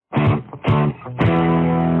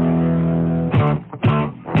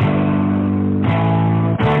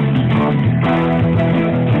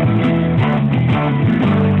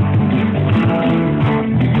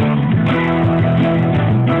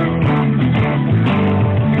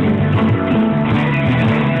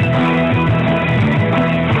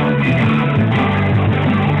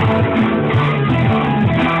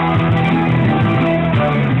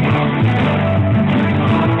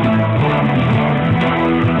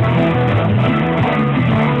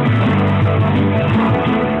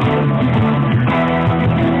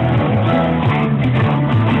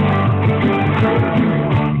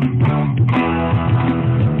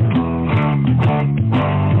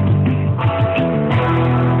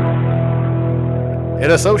In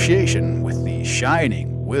association with the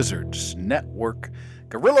Shining Wizards Network,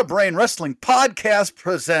 Gorilla Brain Wrestling Podcast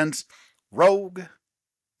presents Rogue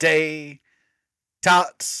Day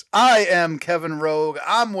TOTS. I am Kevin Rogue.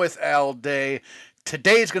 I'm with Al Day.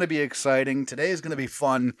 Today's going to be exciting. Today's going to be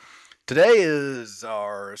fun. Today is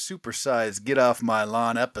our supersized Get Off My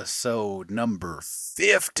Lawn episode number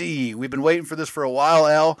 50. We've been waiting for this for a while,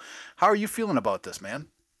 Al. How are you feeling about this, man?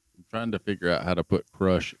 I'm trying to figure out how to put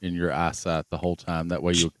crush in your eyesight the whole time. That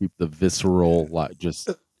way you'll keep the visceral, like,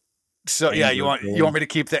 just... So, yeah, you want me to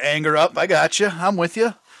keep the anger up? I got you. I'm with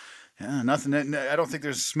you. Yeah, nothing. I don't think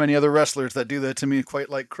there's many other wrestlers that do that to me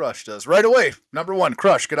quite like Crush does. Right away, number one,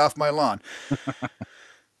 Crush, get off my lawn.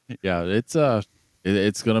 Yeah, it's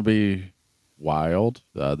going to be wild.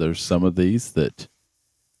 There's some of these that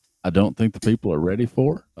I don't think the people are ready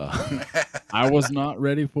for. I was not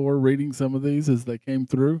ready for reading some of these as they came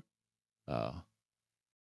through.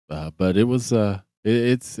 But it was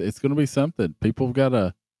it's going to be something. People have got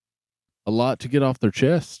a lot to get off their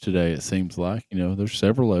chests today. It seems like, there's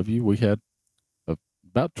several of you. We had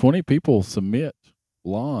about 20 people submit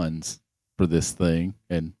lawns for this thing,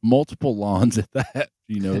 and multiple lawns at that.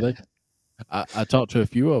 I talked to a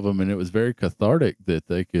few of them, and it was very cathartic that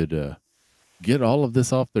they could get all of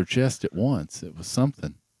this off their chest at once. It was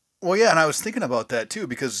something. Well, yeah, and I was thinking about that too,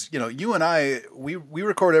 because you and I, we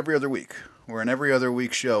record every other week. We're an every other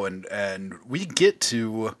week show, and we get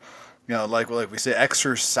to, like we say,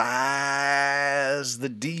 exercise the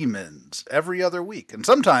demons every other week. And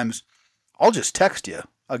sometimes I'll just text you,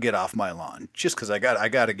 I'll get off my lawn, just because I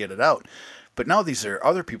got to get it out. But now these are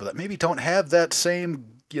other people that maybe don't have that same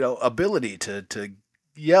ability to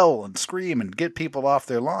yell and scream and get people off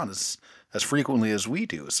their lawn as frequently as we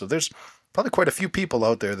do. So there's probably quite a few people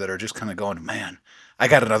out there that are just kind of going, man, I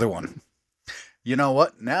got another one. You know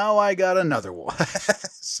what? Now I got another one.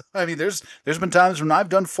 So, I mean, there's been times when I've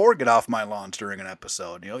done 4 get off my lawns during an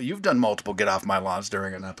episode. You've done multiple get off my lawns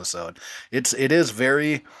during an episode. It's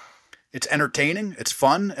entertaining, it's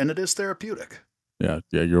fun, and it is therapeutic. Yeah.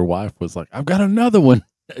 Your wife was like, I've got another one.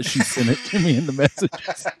 She sent it to me in the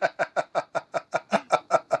messages.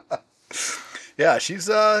 Yeah, she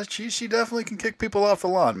definitely can kick people off the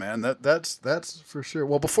lawn, man. That's for sure.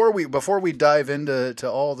 Well, before we dive into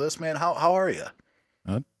all this, man, how are you?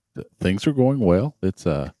 Things are going well. It's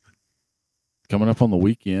coming up on the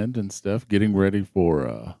weekend and stuff. Getting ready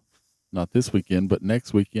for not this weekend, but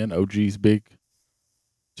next weekend. OG's big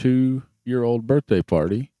 2-year-old birthday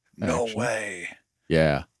party. No way.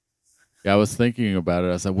 Yeah. I was thinking about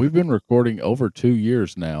it. I said, we've been recording over 2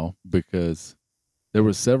 years now because there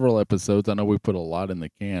were several episodes. I know we put a lot in the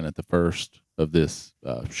can at the first of this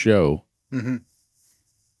show. Mm-hmm.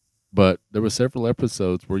 But there were several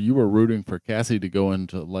episodes where you were rooting for Cassie to go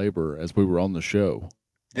into labor as we were on the show.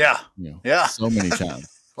 Yeah. Yeah. So many times.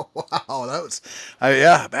 Wow. That was, I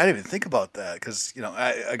didn't even think about that because,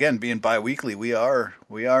 again, being bi-weekly, we are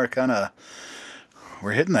kind of,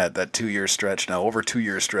 we're hitting that 2-year stretch now, over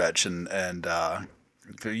 2-year stretch. And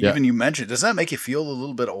even you mentioned, does that make you feel a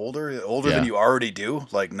little bit older than you already do?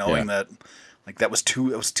 Like knowing that, like it was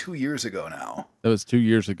 2 years ago now. That was 2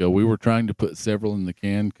 years ago. We were trying to put several in the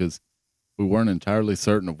can because we weren't entirely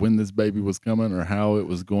certain of when this baby was coming or how it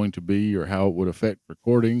was going to be or how it would affect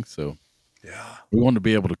recording. So yeah, we wanted to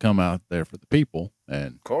be able to come out there for the people.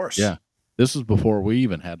 And of course, yeah, this was before we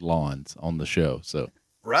even had lawns on the show. So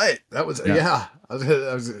right. That was, I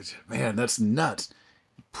was, man, that's nuts.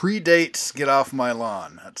 Predates get off my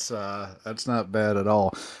lawn. That's not bad at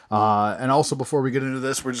all. And also before we get into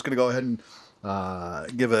this, we're just going to go ahead and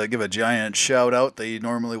give a giant shout out. They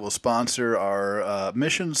normally will sponsor our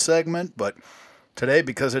mission segment, but today,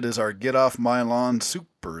 because it is our Get Off My Lawn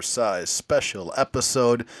super size special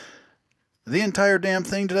episode, the entire damn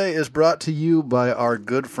thing today is brought to you by our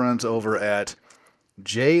good friends over at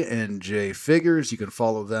J&J Figures. You can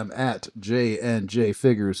follow them at J&J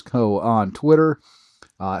Figures Co. on Twitter.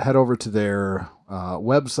 Head over to their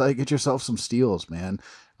website. Get yourself some steals, man.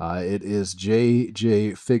 It is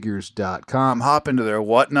jjfigures.com. Hop onto their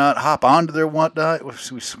whatnot.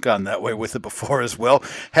 We've gone that way with it before as well.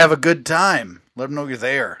 Have a good time. Let them know you're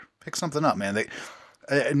there. Pick something up, man.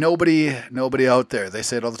 Nobody out there. They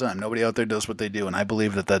say it all the time. Nobody out there does what they do, and I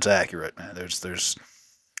believe that that's accurate, man. There's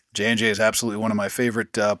J&J is absolutely one of my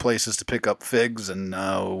favorite places to pick up figs, and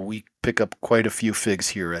we pick up quite a few figs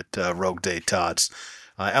here at Rogue Day Tots.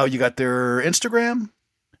 Al, you got their Instagram?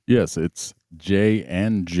 Yes, it's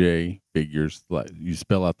J&J Figures. Like you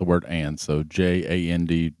spell out the word and, so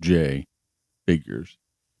JANDJ Figures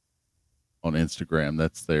on Instagram.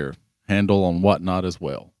 That's their handle on whatnot as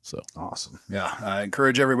well. So awesome. Yeah, I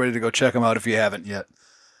encourage everybody to go check them out if you haven't yet.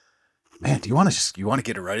 Man, do you want to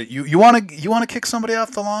get it right? You want to kick somebody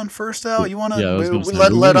off the lawn first, Al? You want to Yeah, I was going to say,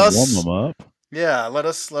 let we want to warm us. them up. Yeah, let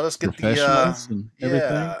us get the Professionals and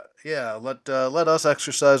everything. yeah, let us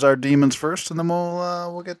exercise our demons first, and then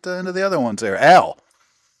we'll get into the other ones there. Al,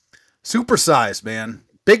 supersize, man,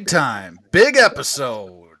 big time, big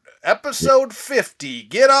episode 50.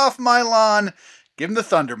 Get off my lawn, give him the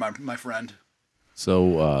thunder, my friend.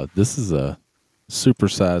 So this is a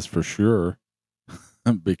supersize for sure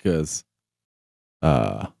because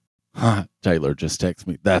Taylor just texted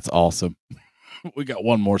me. That's awesome. We got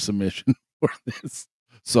one more submission for this.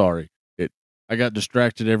 Sorry. I got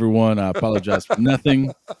distracted, everyone. I apologize for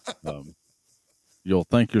nothing. You'll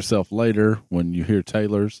thank yourself later when you hear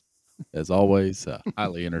Taylor's. As always,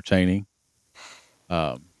 highly entertaining.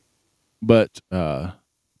 But I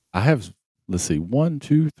have, let's see, 1,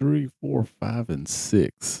 2, 3, 4, 5, and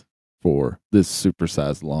 6 for this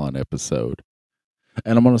supersized lawn episode.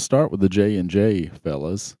 And I'm going to start with the J&J,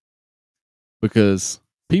 fellas, because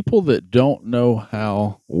people that don't know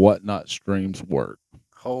how whatnot streams work.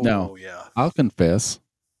 Oh, now, yeah. I'll confess,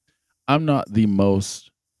 I'm not the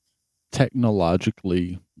most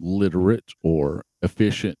technologically literate or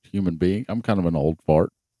efficient human being. I'm kind of an old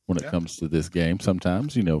fart when it comes to this game.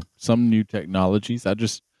 Sometimes, some new technologies, I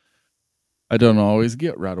don't always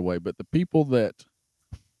get right away. But the people that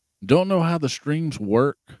don't know how the streams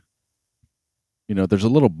work, there's a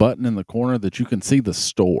little button in the corner that you can see the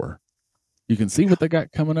store. You can see what they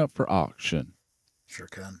got coming up for auction. Sure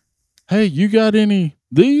can. Hey, you got any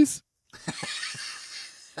these?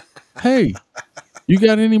 Hey, you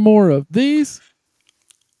got any more of these?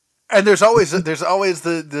 And there's always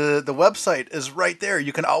the website is right there.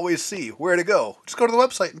 You can always see where to go. Just go to the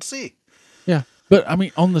website and see. Yeah, but I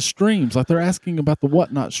mean, on the streams, like they're asking about the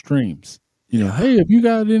whatnot streams. Hey, have you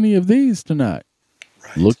got any of these tonight?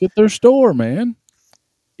 Right. Look at their store, man.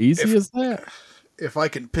 Easy as that. If I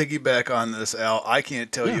can piggyback on this, Al, I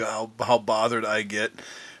can't tell you how bothered I get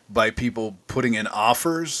by people putting in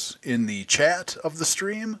offers in the chat of the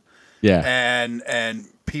stream. Yeah. And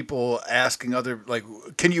people asking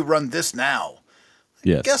can you run this now?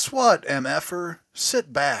 Yes. Guess what, MFer?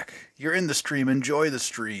 Sit back. You're in the stream. Enjoy the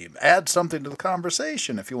stream. Add something to the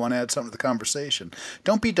conversation if you want to add something to the conversation.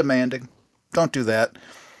 Don't be demanding. Don't do that.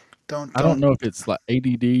 I don't know if it's like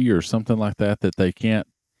ADD or something like that they can't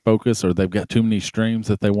focus, or they've got too many streams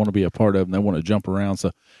that they want to be a part of and they want to jump around. So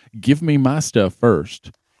give me my stuff first.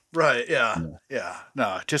 Right. Yeah.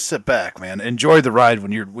 No, just sit back, man. Enjoy the ride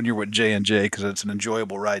when you're with J&J, because it's an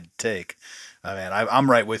enjoyable ride to take. I'm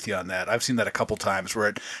right with you on that. I've seen that a couple times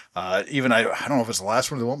where I don't know if it's the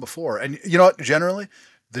last one or the one before. And you know what? Generally,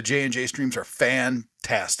 the J&J streams are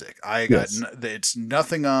fantastic. It's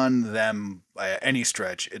nothing on them by any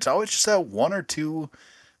stretch. It's always just that one or two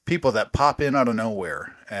people that pop in out of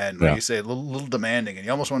nowhere, and like you say, a little demanding, and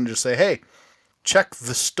you almost want to just say, "Hey, check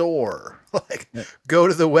the store. Go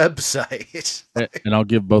to the website." And I'll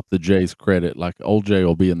give both the J's credit. Like old Jay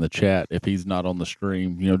will be in the chat if he's not on the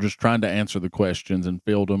stream, just trying to answer the questions and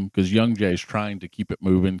field them, because young Jay's trying to keep it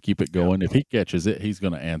moving, keep it going. If he catches it, he's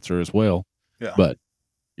going to answer as well. Yeah. But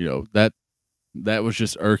that was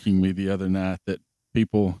just irking me the other night, that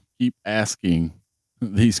people keep asking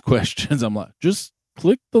these questions. I'm like, just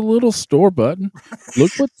click the little store button.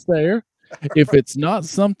 Look what's there. If it's not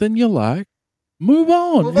something you like, move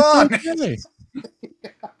on. Okay.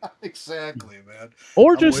 Exactly, man.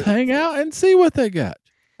 Or just hang out and see what they got.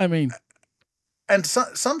 I mean, and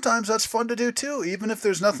sometimes that's fun to do too, even if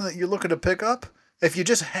there's nothing that you're looking to pick up. If you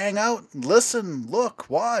just hang out, listen, look,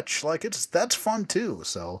 watch, that's fun too.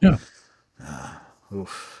 So yeah.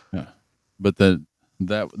 Oof. Yeah. But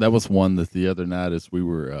that was one that the other night, as we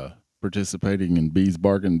were participating in B's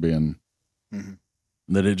bargain bin,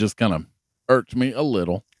 that it just kind of irked me a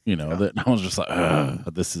little. That I was just like, I'm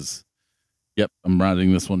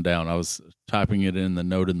writing this one down. I was typing it in the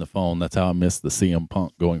note in the phone. That's how I missed the CM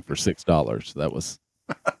Punk going for $6. That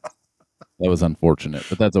was unfortunate,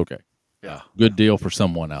 but that's okay. Yeah. Good deal for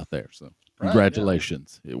someone out there. So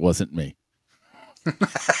congratulations. It wasn't me.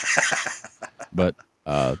 But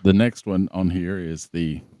the next one on here is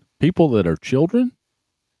the people that are children,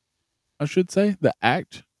 I should say, that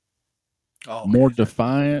act more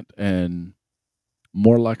defiant and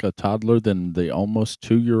more like a toddler than the almost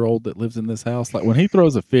 2-year-old that lives in this house. Like when he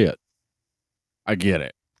throws a fit, I get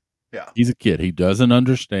it. Yeah. He's a kid. He doesn't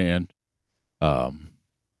understand.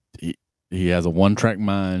 He has a one-track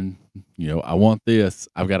mind. I want this.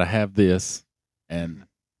 I've got to have this. And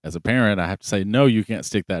as a parent, I have to say, no, you can't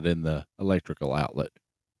stick that in the electrical outlet.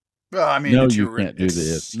 Well, I mean, no, you can't do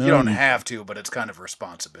this. No, you don't have to, but it's kind of a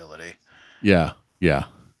responsibility. Yeah.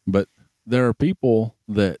 But there are people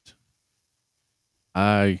that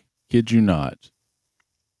I kid you not.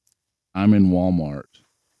 I'm in Walmart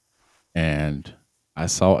and I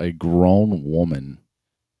saw a grown woman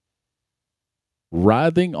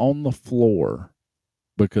writhing on the floor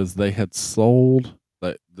because they had sold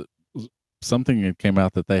something that came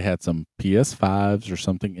out that they had some PS5s or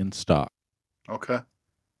something in stock. Okay.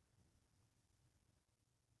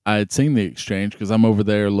 I had seen the exchange because I'm over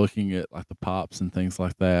there looking at like the pops and things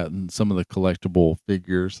like that and some of the collectible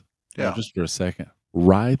figures. Yeah. Just for a second,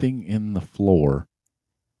 writhing in the floor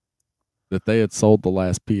that they had sold the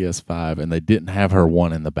last PS5 and they didn't have her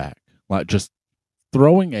one in the back. Like just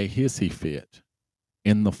throwing a hissy fit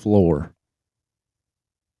in the floor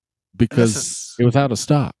because it was out of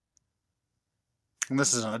stock. And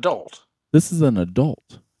this is an adult. This is an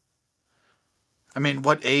adult. I mean,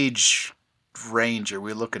 what age range are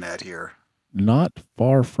we looking at here? Not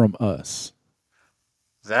far from us.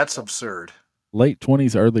 That's absurd. Late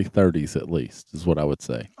 20s, early 30s at least is what I would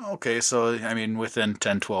say. Okay, so I mean within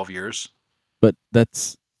 10, 12 years. But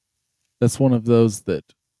that's one of those that,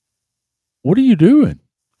 what are you doing?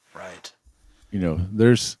 Right.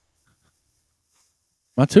 There's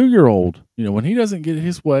my 2-year-old, when he doesn't get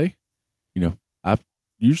his way, I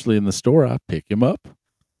usually in the store, I pick him up.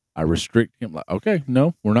 I restrict him like, okay,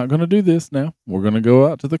 no, we're not going to do this now. We're going to go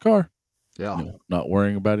out to the car. Yeah. Not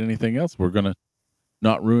worrying about anything else. We're going to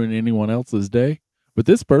not ruin anyone else's day. But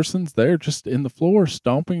this person's there just in the floor,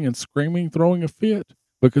 stomping and screaming, throwing a fit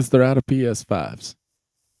because they're out of PS5s.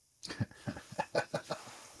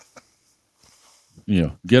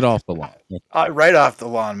 Get off the lawn. Right off the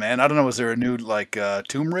lawn, man. I don't know. Was there a new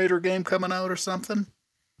Tomb Raider game coming out or something?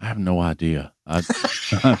 I have no idea.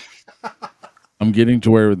 I'm getting to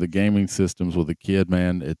where the gaming systems with a kid,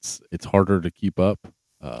 man, it's harder to keep up.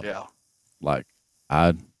 Yeah.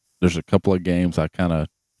 There's a couple of games that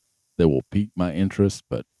will pique my interest,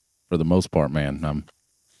 but for the most part, man,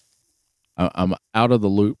 I'm out of the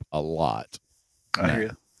loop a lot. I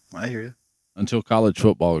hear you. Until college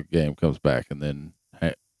football game comes back, and then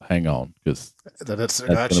hang on because that's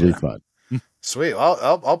going to be fun. Sweet.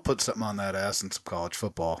 I'll put something on that ass in some college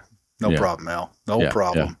football. No problem, Al. No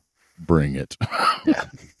problem. Yeah. Bring it. Yeah.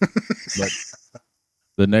 But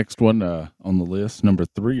the next one on the list, number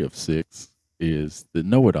 3 of 6, is the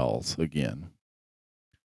know-it-alls again.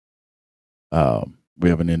 We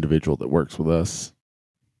have an individual that works with us.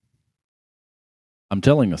 I'm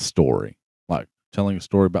telling a story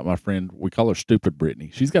about my friend. We call her Stupid Brittany.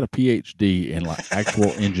 She's got a PhD in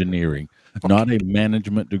actual engineering, not a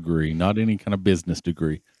management degree, not any kind of business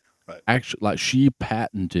degree. Right. Actually, she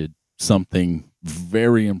patented something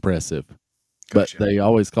very impressive. Gotcha. But they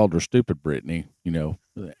always called her Stupid Brittany,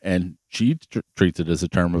 and she treats it as a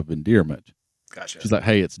term of endearment. Gotcha. She's like,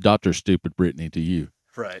 hey, it's Dr. Stupid Brittany to you.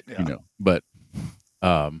 Right. Yeah. But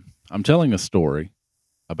I'm telling a story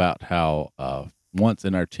about how once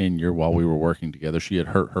in our tenure while we were working together, she had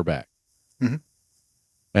hurt her back. Mm-hmm.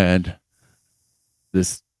 And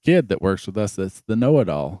this kid that works with us, that's the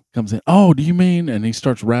know-it-all, comes in, oh, do you mean? And he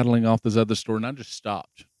starts rattling off this other story, and I just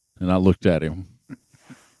stopped. And I looked at him. And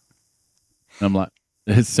I'm like,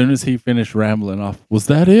 as soon as he finished rambling off, was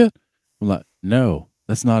that it? I'm like, no,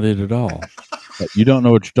 that's not it at all. But you don't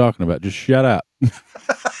know what you're talking about. Just shut up.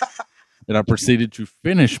 And I proceeded to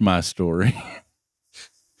finish my story.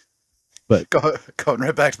 But going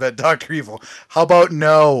right back to that Dr. Evil. How about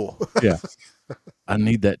no? Yeah. I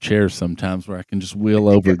need that chair sometimes where I can just wheel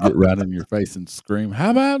over, get right in your face and scream,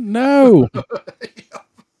 how about no?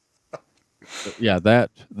 Yeah, the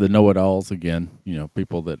know-it-alls again,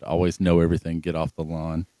 people that always know everything, get off the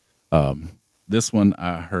lawn. This one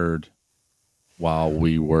I heard while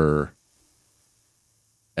we were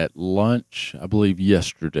at lunch, I believe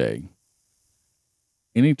yesterday.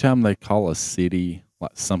 Anytime they call a city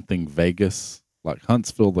like something Vegas, like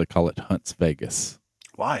Huntsville, they call it Hunts Vegas.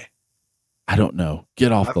 Why? I don't know.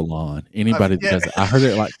 Get off the lawn. Anybody that does it. I heard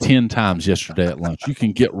it like 10 times yesterday at lunch. You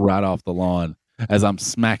can get right off the lawn as I'm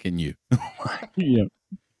smacking you. Yeah.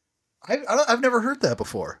 I've never heard that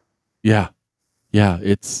before. Yeah. Yeah.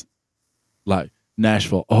 It's like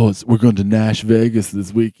Nashville. Oh, we're going to Nash Vegas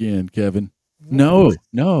this weekend, Kevin. No,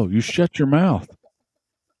 you shut your mouth.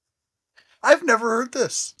 I've never heard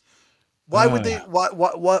this. Why would they?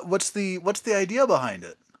 What's the idea behind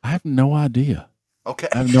it? I have no idea. Okay.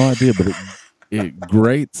 I have no idea, but it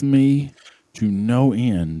grates me to no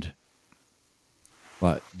end.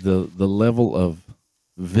 Like the level of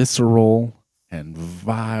visceral and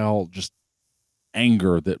vile just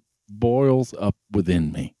anger that boils up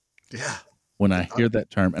within me. Yeah. When I hear that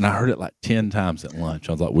term, and I heard it like 10 times at lunch,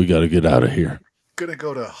 I was like, we got to get out of here. Gonna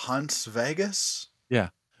go to Hunts Vegas? Yeah.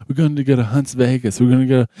 We're going to go to Hunts Vegas. We're going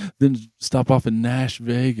to then stop off in Nash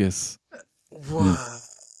Vegas. And What?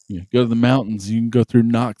 then go to the mountains. You can go through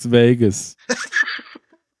Knox Vegas.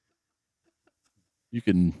 You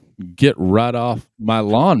can get right off my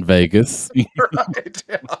lawn, Vegas. Right.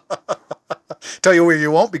 Yeah. Tell you where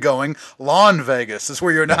you won't be going. Lawn Vegas is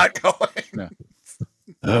where you're not going.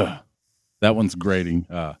 Yeah. That one's grating.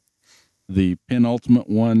 The penultimate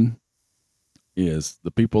one is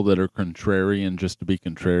the people that are contrarian just to be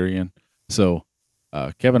contrarian. So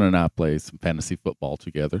Kevin and I play some fantasy football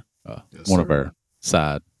together. Yes, one of sir. our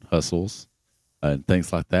side hustles and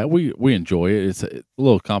things like that. We enjoy it. It's a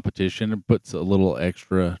little competition. It puts a little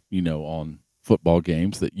extra, on football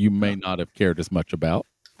games that you may not have cared as much about.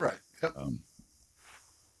 Right. Yep.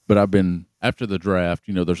 But I've been after the draft.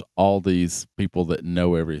 There's all these people that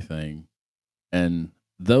know everything, and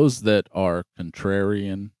those that are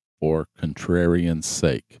contrarian for contrarian's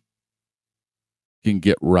sake can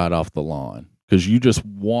get right off the lawn because you just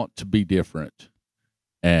want to be different.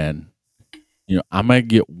 And, I may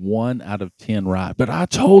get 1 out of 10 right, but I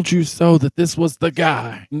told you so that this was the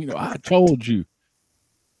guy. I told you.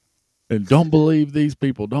 And don't believe these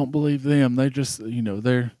people. Don't believe them. They just,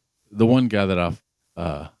 they're the one guy that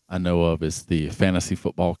I know of is the fantasy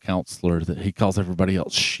football counselor that he calls everybody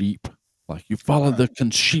else sheep. Like you follow the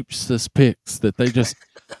Confucius picks that they just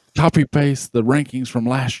copy paste the rankings from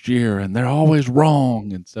last year and they're always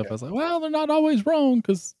wrong and stuff. I was like, well, they're not always wrong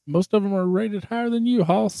because most of them are rated higher than you,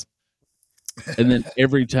 Hoss. And then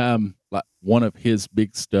every time like one of his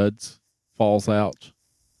big studs falls out,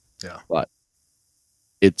 like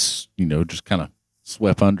it's, just kind of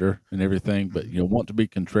swept under and everything. But want to be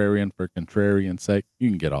contrarian for contrarian's sake, you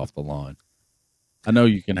can get off the lawn. I know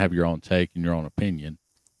you can have your own take and your own opinion,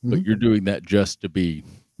 but you're doing that just to be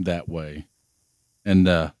that way. And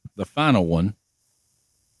the final one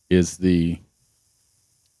is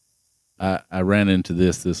I ran into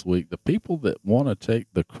this week. The people that want to take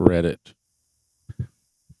the credit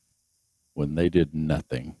when they did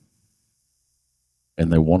nothing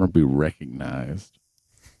and they want to be recognized.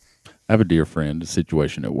 I have a dear friend, a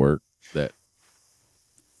situation at work that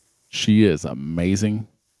she is amazing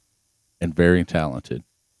and very talented,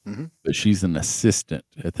 but she's an assistant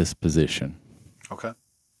at this position. Okay.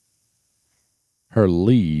 Her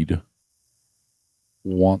lead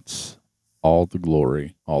wants all the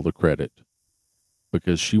glory, all the credit,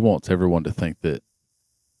 because she wants everyone to think that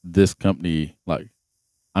this company, like,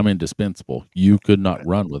 I'm indispensable. You could not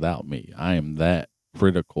run without me. I am that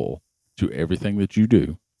critical to everything that you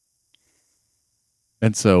do.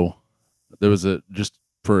 And so there was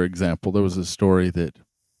for example, there was a story that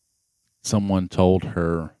someone told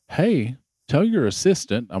her, hey, tell your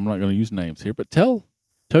assistant, I'm not going to use names here, but tell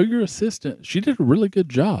your assistant she did a really good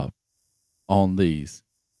job on these.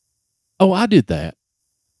 Oh, I did that.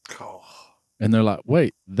 Oh. And they're like,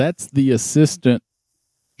 wait, that's the assistant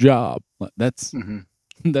job. That's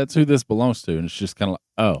that's who this belongs to. And it's just kind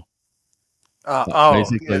of like,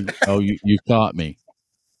 basically, you caught me.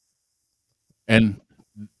 And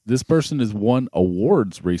this person has won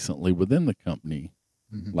awards recently within the company,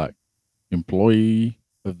 like employee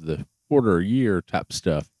of the quarter or year type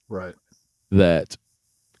stuff. Right. That,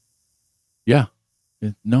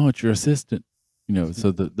 no, it's your assistant.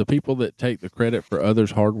 So the people that take the credit for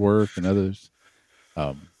others' hard work and others,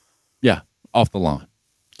 off the lawn.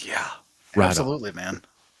 Yeah, right absolutely, on. Man.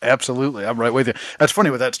 Absolutely. I'm right with you. That's funny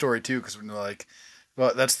with that story too, because when you're like,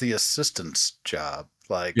 well, that's the assistant's job.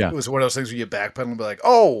 Like, it was one of those things where you backpedal and be like,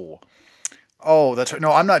 oh, that's right.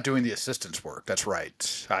 No, I'm not doing the assistant's work. That's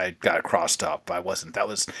right. I got it crossed up. I wasn't. That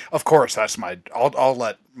was, of course, that's I'll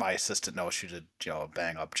let my assistant know she did, a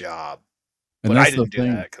bang up job. But I didn't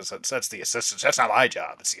do that because that's the assistant. That's not my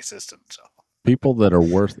job. It's the assistant. So people that are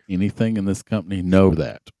worth anything in this company know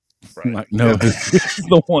that. Right. Like, no, this is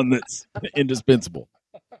the one that's indispensable.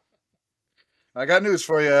 I got news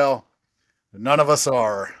for you, Al. None of us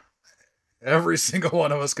are. Every single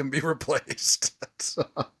one of us can be replaced.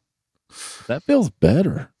 That feels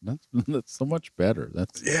better. That's so much better.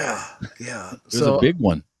 That's yeah. It was a big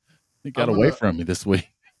one. It got away from me this week.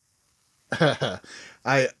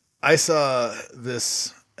 I saw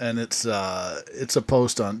this, and it's a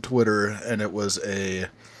post on Twitter, and it was a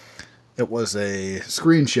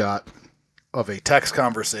screenshot of a text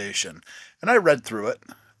conversation, and I read through it,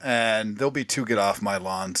 and there'll be 2 get off my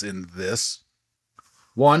lawns in this.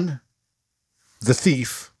 1, the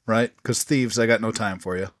thief, right? Because thieves, I got no time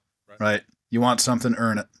for you, right? You want something,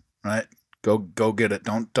 earn it, right? Go get it.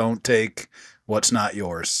 Don't take what's not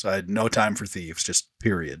yours. I had no time for thieves, just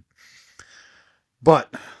period.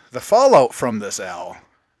 But the fallout from this, Al,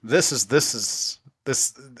 this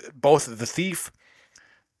both the thief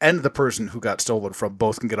and the person who got stolen from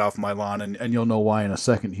both can get off my lawn, and you'll know why in a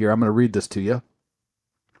second here. I'm going to read this to you.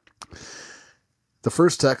 The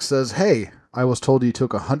first text says, "Hey, I was told you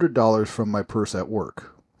took $100 from my purse at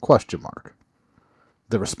work. Question mark."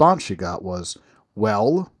 The response she got was,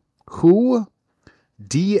 "Well, who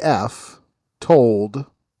DF told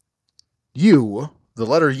you, the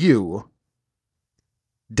letter U,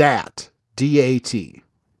 DAT, D-A-T."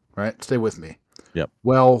 Right? Stay with me. Yep.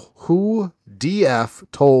 Well, who DF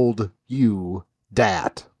told you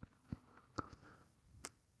DAT?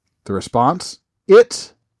 The response,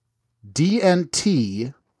 "It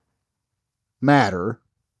DNT matter.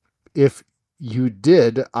 If you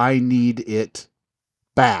did, I need it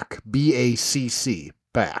back. BACC,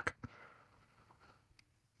 back."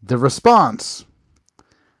 The response,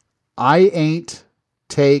 "I ain't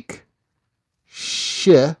take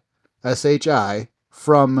shit, SHI,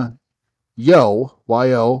 from yo,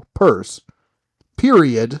 YO, purse,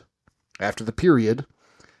 period," after the period,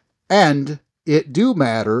 "and it do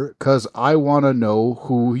matter, cause I want to know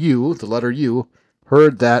who you," the letter U,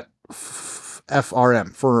 "heard that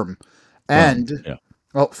FRM, firm, and," yeah.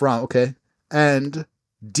 Oh, from, okay, "and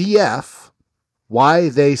DF, why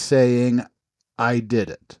they saying I did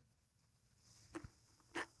it?"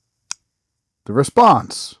 The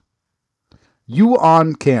response, "You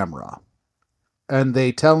on camera, and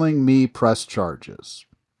they telling me press charges.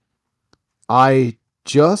 I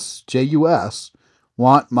just, JUS,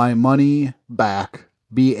 want my money back,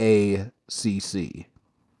 BACC."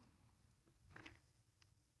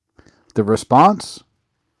 The response,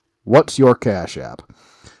 "What's your Cash App?"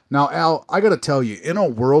 Now, Al, I got to tell you, in a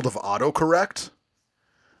world of autocorrect,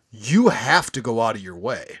 you have to go out of your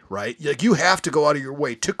way, right? Like, you have to go out of your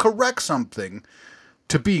way to correct something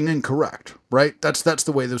to being incorrect, right? That's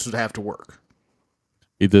the way this would have to work.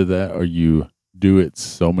 Either that or you do it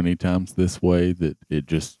so many times this way that it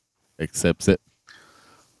just accepts it.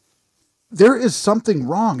 There is something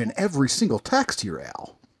wrong in every single text here,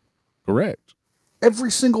 Al. Correct.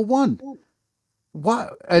 Every single one. Why?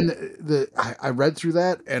 And I read through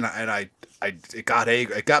that, and it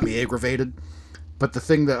got me aggravated. But the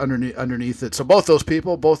thing that underneath it, so both those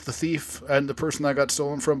people, both the thief and the person I got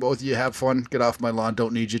stolen from, both of you have fun, get off my lawn,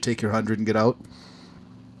 don't need you, take your 100 and get out.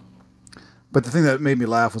 But the thing that made me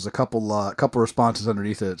laugh was a couple responses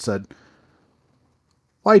underneath it that said,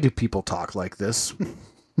 "Why do people talk like this?"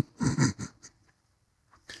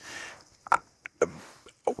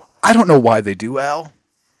 I don't know why they do, Al.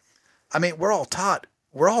 I mean, we're all taught,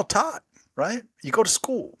 right? You go to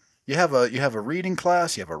school. You have a reading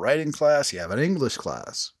class, you have a writing class, you have an English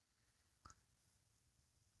class.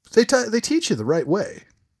 They teach you the right way.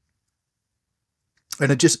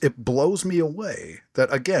 And it blows me away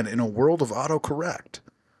that, again, in a world of autocorrect,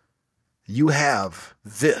 you have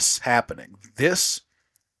this happening. This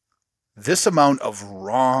amount of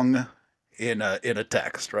wrong in a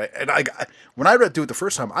text, right? And when I read through it the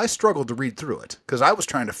first time, I struggled to read through it because I was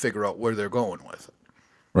trying to figure out where they're going with it.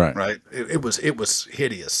 Right. Right. It was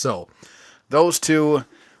hideous. So those two,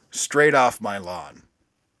 straight off my lawn.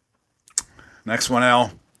 Next one,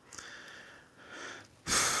 Al.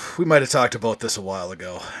 We might have talked about this a while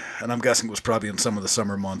ago, and I'm guessing it was probably in some of the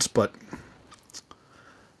summer months, but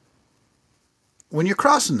when you're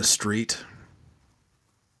crossing the street,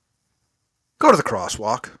 go to the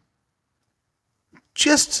crosswalk.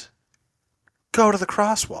 Just go to the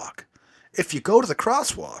crosswalk. If you go to the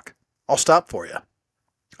crosswalk, I'll stop for you.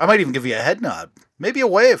 I might even give you a head nod. Maybe a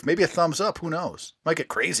wave, maybe a thumbs up, who knows? Might get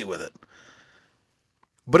crazy with it.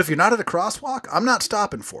 But if you're not at a crosswalk, I'm not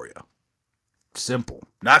stopping for you. Simple.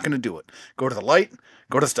 Not going to do it. Go to the light,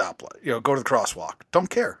 go to the stoplight, go to the crosswalk. Don't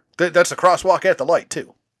care. That's a crosswalk at the light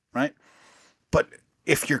too, right? But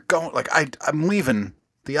if you're going, like I'm leaving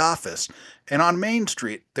the office, and on Main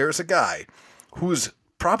Street, there's a guy who's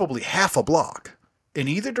probably half a block in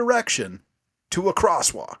either direction to a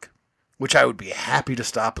crosswalk, which I would be happy to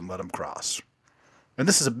stop and let him cross. And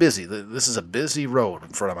this is a busy road in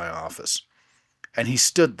front of my office. And he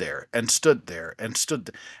stood there and stood there and stood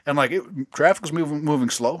there. And traffic was moving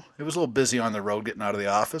slow. It was a little busy on the road getting out of the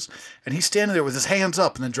office. And he's standing there with his hands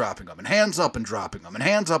up and then dropping them, and hands up and dropping them, and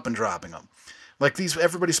hands up and dropping them. Like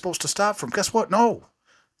everybody's supposed to stop for him. Guess what? No.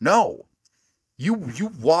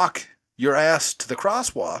 You walk your ass to the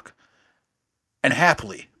crosswalk, and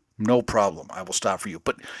happily, no problem, I will stop for you.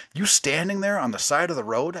 But you standing there on the side of the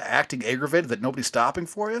road acting aggravated that nobody's stopping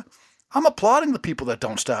for you, I'm applauding the people that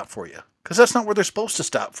don't stop for you, because that's not where they're supposed to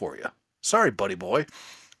stop for you. Sorry, buddy boy.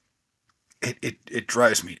 It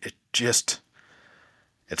drives me. It's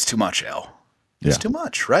too much, Al. It's too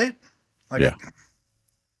much, right? Yeah.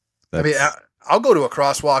 I mean, I'll go to a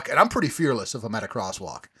crosswalk, and I'm pretty fearless if I'm at a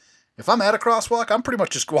crosswalk. If I'm at a crosswalk, I'm pretty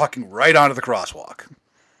much just walking right onto the crosswalk.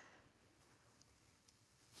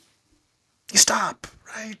 You stop,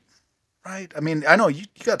 right? Right. I mean, I know you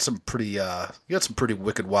got some pretty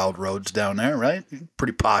wicked wild roads down there, right?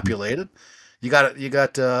 Pretty populated. You got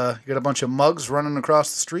a bunch of mugs running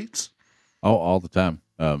across the streets. Oh, all the time.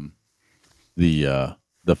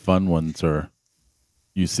 The fun ones are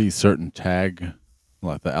you see certain tag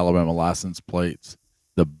like the Alabama license plates,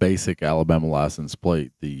 the basic Alabama license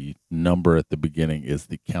plate, the number at the beginning is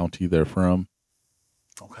the county they're from.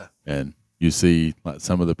 Okay. And you see like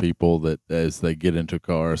some of the people that as they get into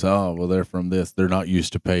cars, oh well they're from this. They're not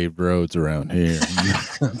used to paved roads around here.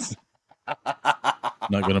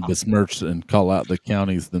 Not going to besmirch and call out the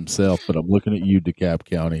counties themselves, but I'm looking at you, DeKalb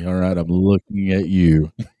County. All right, I'm looking at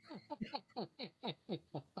you.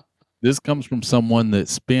 This comes from someone that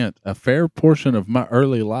spent a fair portion of my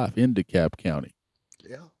early life in DeKalb County.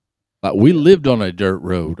 Yeah. Like we lived on a dirt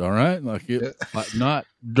road, all right? Like like not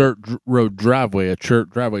dirt road driveway, a church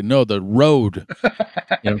driveway. No, the road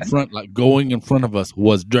in front, like going in front of us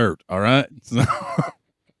was dirt, all right? So,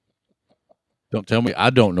 don't tell me I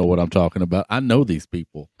don't know what I'm talking about. I know these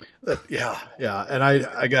people. Yeah. And I'm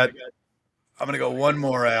going to go one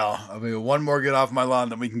more, Al. I'm going to go one more, get off my lawn,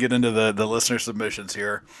 then we can get into the listener submissions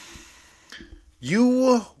here.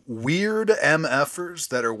 You weird MFers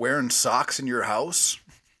that are wearing socks in your house,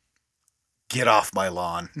 get off my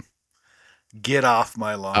lawn. Get off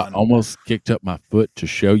my lawn. I almost kicked up my foot to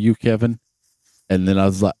show you, Kevin. And then I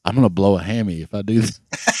was like, I'm going to blow a hammy if I do this.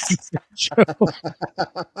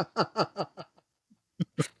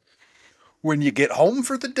 When you get home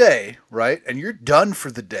for the day, right, and you're done for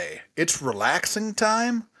the day, it's relaxing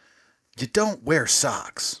time, you don't wear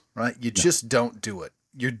socks, right? You just don't do it.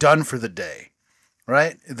 You're done for the day,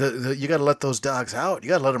 right? You got to let those dogs out. You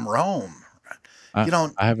got to let them roam. I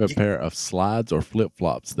have a pair of slides or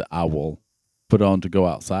flip-flops that I will put on to go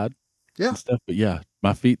outside. Yeah. And stuff, but yeah,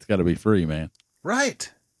 my feet's got to be free, man.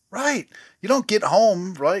 Right. You don't get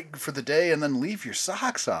home, right, for the day and then leave your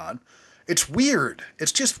socks on. It's weird.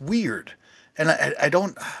 It's just weird. And I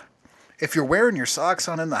don't. If you're wearing your socks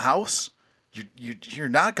on in the house, you're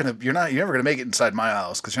never gonna make it inside my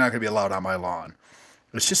house because you're not gonna be allowed on my lawn.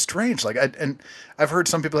 It's just strange. Like and I've heard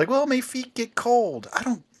some people like, well, my feet get cold. I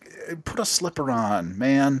don't put a slipper on,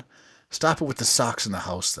 man. Stop it with the socks in the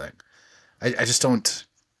house thing. I just don't.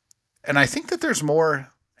 And I think that there's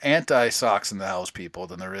more anti-socks in the house people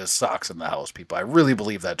than there is socks in the house people. I really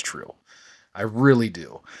believe that's true. I really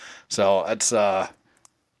do. So it's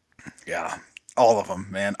yeah, all of them,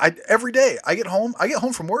 man. Every day I get home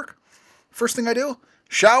from work. First thing I do,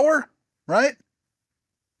 shower, right?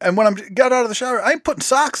 And when got out of the shower, I ain't putting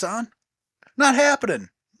socks on. Not happening.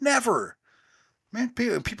 Never. Man,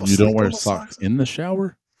 people. You don't wear socks in the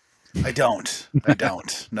shower? I don't.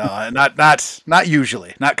 No, not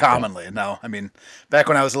usually. Not commonly. No. I mean, back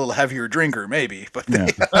when I was a little heavier drinker, maybe. But yeah.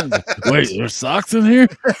 Wait, there's socks in here?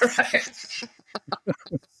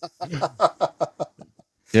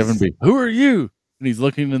 Kevin B, who are you? And he's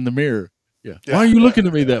looking in the mirror. Yeah. Why are you looking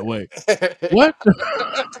at me that way? What?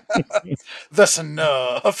 That's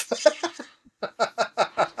enough.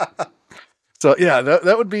 So yeah,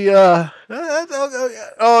 that would be I'm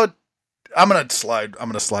gonna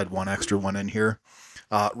slide one extra one in here.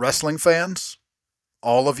 Wrestling fans,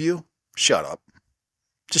 all of you, shut up.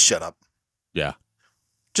 Just shut up. Yeah.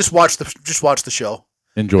 Just watch the show.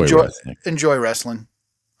 Enjoy wrestling. Enjoy wrestling.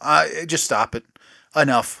 Just stop it.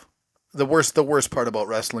 Enough. The worst part about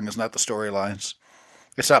wrestling is not the storylines.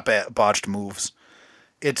 It's not botched moves.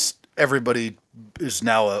 It's everybody is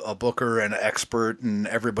now a booker and an expert, and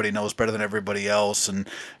everybody knows better than everybody else, and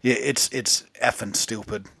it's effing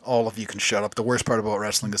stupid. All of you can shut up. The worst part about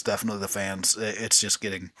wrestling is definitely the fans. It's just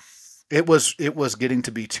getting, it was getting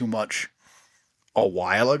to be too much a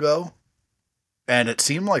while ago, and it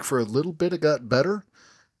seemed like for a little bit it got better.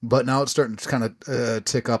 But now it's starting to kind of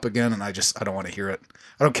tick up again, and I don't want to hear it.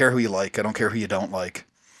 I don't care who you like. I don't care who you don't like.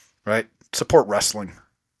 Right? Support wrestling.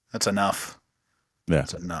 That's enough. Yeah.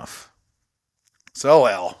 That's enough. So,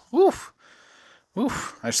 Al, woof.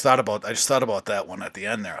 I just thought about that one at the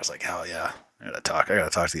end there. I was like, hell yeah. I gotta talk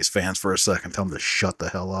to these fans for a second. Tell them to shut the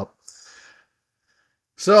hell up.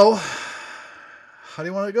 So, how do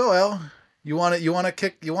you want to go, Al? You want to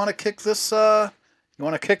kick this You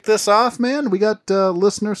want to kick this off, man? We got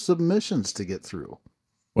listener submissions to get through.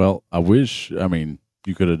 Well,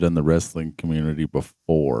 you could have done the wrestling community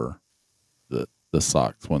before the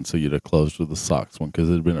socks one, so you'd have closed with the socks one, because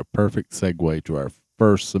it would have been a perfect segue to our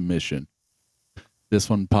first submission. This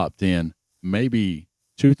one popped in maybe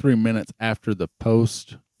 2-3 minutes after the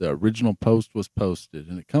post The original post was posted,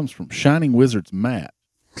 and it comes from Shining Wizards Matt.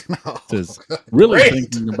 It says, really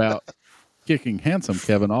thinking about kicking handsome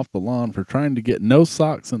Kevin off the lawn for trying to get no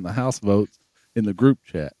socks in the house votes in the group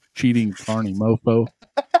chat. Cheating Carney mofo.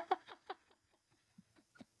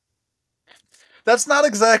 That's not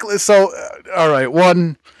exactly so. All right,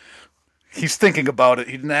 one, he's thinking about it.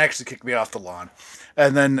 He didn't actually kick me off the lawn,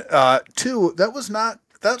 and then two, that's not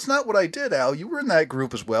what I did, Al. You were in that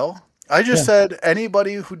group as well. I just said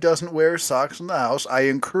anybody who doesn't wear socks in the house, I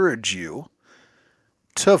encourage you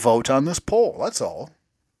to vote on this poll. That's all.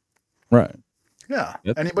 Right. Yeah.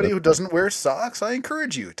 Anybody who doesn't wear socks, I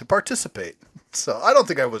encourage you to participate. So I don't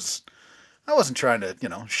think I wasn't trying to,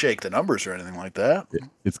 shake the numbers or anything like that.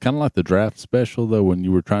 It's kind of like the draft special, though, when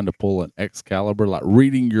you were trying to pull an Excalibur, like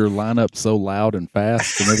reading your lineup so loud and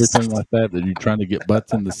fast and everything like that you're trying to get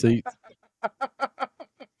butts in the seats.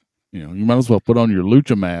 You might as well put on your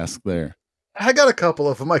lucha mask there. I got a couple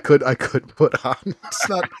of them I could put on. It's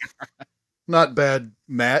not bad,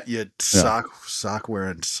 Matt, you sock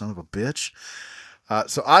wearing son of a bitch.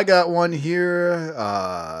 So I got one here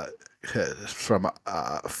from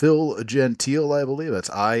Phil Gentile, I believe. That's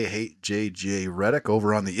I Hate JJ Reddick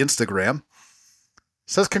over on the Instagram.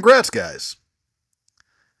 Says, congrats, guys.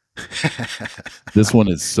 This one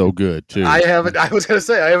is so good, too. I was going to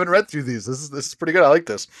say, I haven't read through these. This is pretty good. I like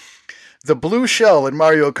this. The blue shell in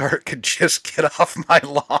Mario Kart could just get off my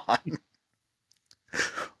lawn.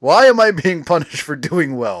 Why am I being punished for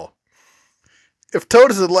doing well? If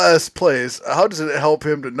Toad is in last place, how does it help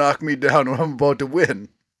him to knock me down when I'm about to win?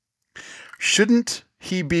 Shouldn't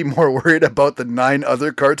he be more worried about the 9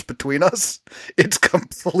 other carts between us? It's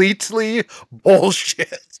completely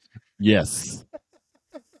bullshit. Yes.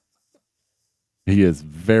 He is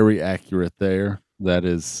very accurate there. That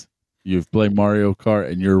is, you've played Mario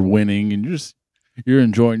Kart and you're winning and you're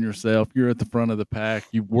enjoying yourself. You're at the front of the pack.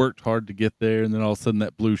 You've worked hard to get there, and then all of a sudden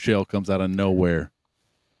that blue shell comes out of nowhere.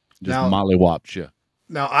 Just mollywops you.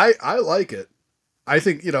 Now, I like it. I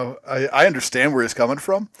think, I understand where he's coming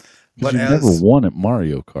from. But you never won at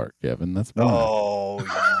Mario Kart, Kevin. That's why. Oh,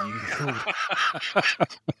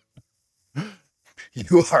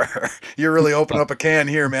 you're really opening up a can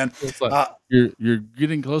here, man. It's like, you're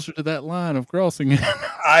getting closer to that line of crossing.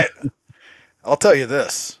 I'll tell you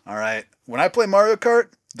this, all right? When I play Mario Kart,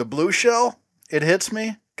 the blue shell, it hits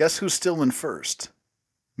me. Guess who's still in first?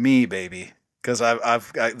 Me, baby. Because I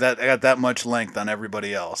got that much length on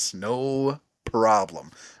everybody else. No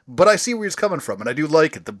problem. But I see where he's coming from, and I do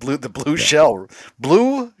like it. The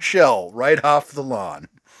blue shell right off the lawn.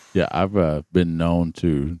 Yeah, I've been known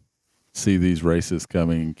to see these races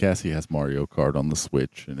coming. And Cassie has Mario Kart on the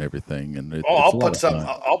Switch and everything, and I'll put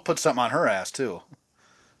something on her ass too.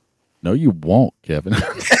 No, you won't, Kevin.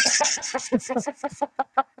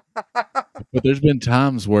 But there's been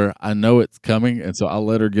times where I know it's coming, and so I'll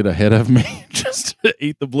let her get ahead of me just to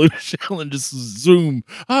eat the blue shell and just zoom.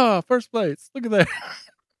 First place. Look at that.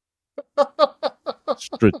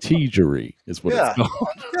 Strategery is what it's called.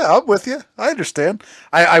 Yeah, I'm with you. I understand.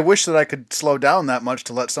 I wish that I could slow down that much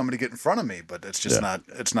to let somebody get in front of me, but it's just not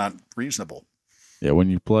reasonable. Yeah, when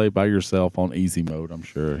you play by yourself on easy mode, I'm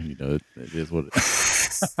sure it is what it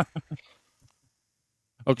is.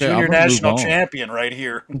 Okay, Junior national champion right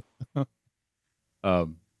here.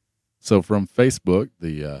 So from Facebook,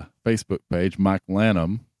 the Facebook page, Mike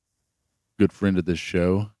Lanham, good friend of this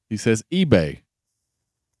show, he says, eBay.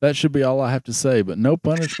 That should be all I have to say, but no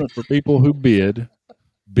punishment for people who bid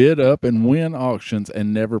up and win auctions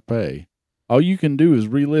and never pay. All you can do is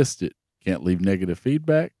relist it. Can't leave negative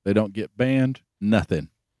feedback. They don't get banned. Nothing.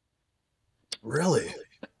 Really?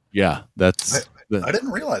 Yeah, that's. I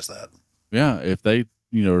didn't realize that. Yeah, if they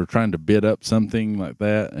are trying to bid up something like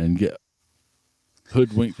that and get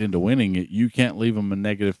hoodwinked into winning it, you can't leave them a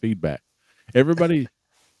negative feedback. Everybody,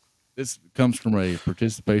 this comes from a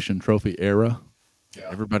participation trophy era. Yeah.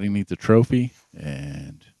 Everybody needs a trophy,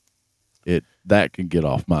 and that can get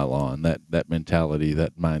off my lawn. That mentality,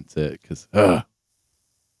 that mindset, because I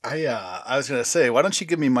was gonna say, why don't you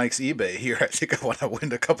give me Mike's eBay here? I think I want to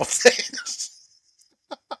win a couple things.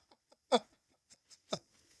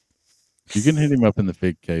 You can hit him up in the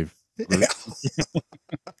fig cave. Yeah.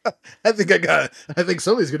 I think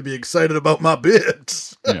somebody's gonna be excited about my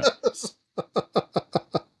bids. Yeah.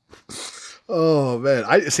 Oh man,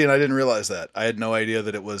 I didn't realize that. I had no idea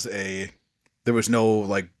that there was no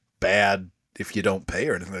like bad if you don't pay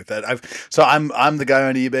or anything like that. I'm the guy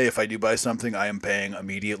on eBay. If I do buy something, I am paying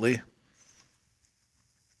immediately.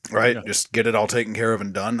 Right? Yeah. Just get it all taken care of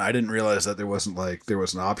and done. I didn't realize that there was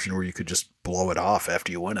an option where you could just blow it off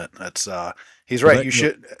after you win it. That's he's right.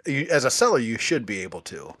 As a seller, you should be able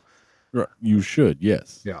to. You should,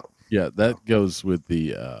 yes. Yeah. Yeah, that goes with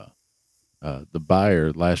the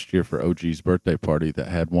buyer last year for OG's birthday party that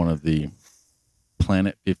had one of the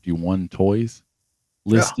Planet 51 toys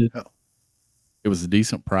Yeah. listed. Yeah. It was a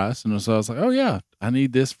decent price, and so I was like, "Oh yeah, I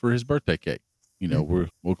need this for his birthday cake."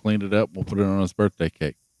 We'll clean it up, we'll put it on his birthday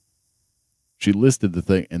cake. She listed the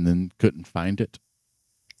thing and then couldn't find it.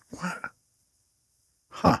 What? Like,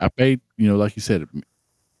 Huh. I paid, like you said,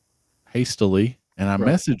 hastily, and I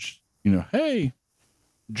Right. messaged, hey,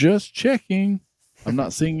 just checking. I'm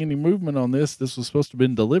not seeing any movement on this. This was supposed to have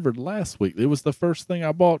been delivered last week. It was the first thing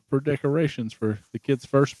I bought for decorations for the kid's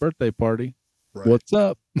first birthday party. Right. What's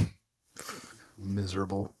up?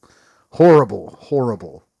 Miserable. Horrible.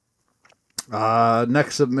 Horrible.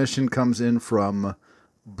 Next submission comes in from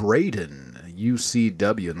Braden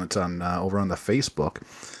UCW, and that's on over on the Facebook.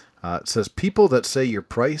 It says, people that say your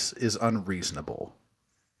price is unreasonable.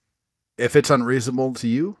 If it's unreasonable to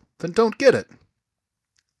you, then don't get it.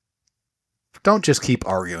 Don't just keep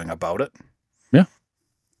arguing about it. Yeah.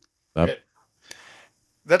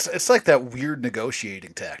 It's like that weird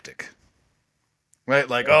negotiating tactic. Right?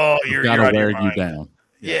 Like, oh, you're gotta out of wear your you mind. down.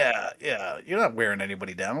 Yeah. You're not wearing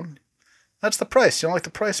anybody down. That's the price. You don't like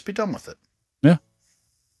the price, be done with it. Yeah.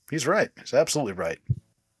 He's right. He's absolutely right.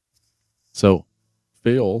 So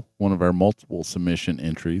Phil, one of our multiple submission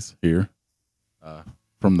entries here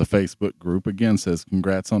from the Facebook group, again says,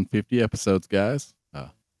 congrats on 50 episodes, guys.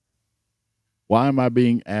 Why am I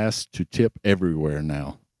being asked to tip everywhere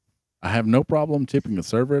now? I have no problem tipping a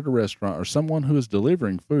server at a restaurant or someone who is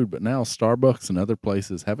delivering food, but now Starbucks and other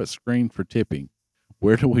places have it screened for tipping.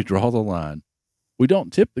 Where do we draw the line? We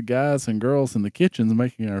don't tip the guys and girls in the kitchens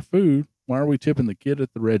making our food. Why are we tipping the kid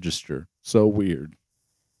at the register? So weird.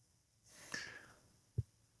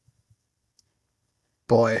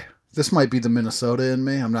 Boy, this might be the Minnesota in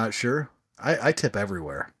me. I'm not sure. I tip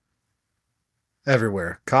everywhere.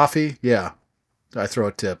 Everywhere. Coffee, yeah. I throw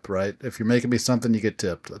a tip, right? If you're making me something, you get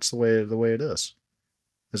tipped. That's the way it is.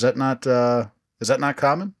 Is that not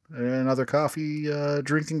common in other coffee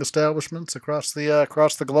drinking establishments across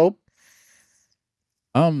the globe?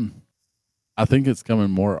 I think it's coming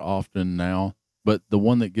more often now, but the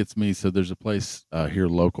one that gets me, so there's a place here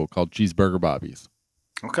local called Cheeseburger Bobby's.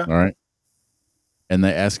 Okay. All right. And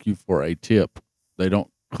they ask you for a tip. They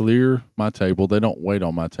don't clear my table. They don't wait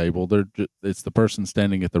on my table. It's the person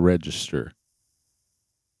standing at the register.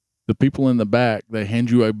 The people in the back, they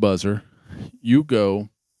hand you a buzzer. You go.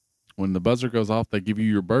 When the buzzer goes off, they give you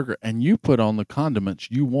your burger, and you put on the condiments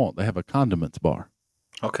you want. They have a condiments bar.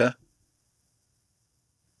 Okay.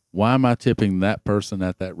 Why am I tipping that person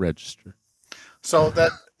at that register? So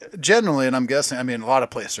that generally, and I'm guessing, I mean, a lot of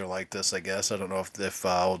places are like this, I guess. I don't know if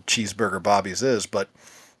old Cheeseburger Bobby's is, but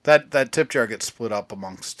that tip jar gets split up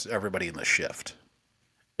amongst everybody in the shift.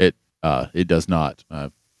 It does not.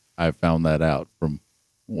 I've found that out from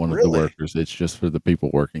one of the workers. It's just for the people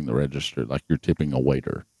working the register, like you're tipping a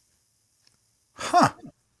waiter. Huh.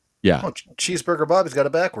 Yeah. Oh, Cheeseburger Bobby's got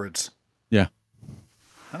it backwards. Yeah.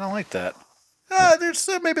 I don't like that. There's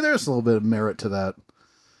maybe there's a little bit of merit to that.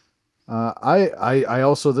 I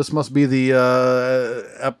also, this must be the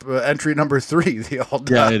entry number 3.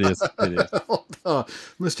 Yeah, it is. It is.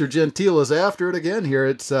 Mr. Gentile is after it again here.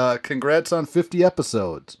 It's congrats on 50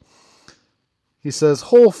 episodes. He says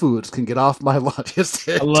Whole Foods can get off my lawn.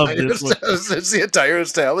 I love this. It's the entire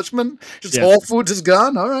establishment. Just Whole Foods is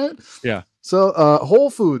gone. All right. Yeah. So Whole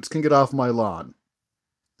Foods can get off my lawn.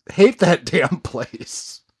 Hate that damn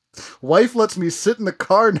place. Wife lets me sit in the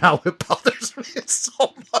car now. It bothers me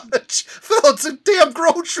so much. Phil, it's a damn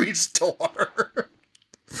grocery store.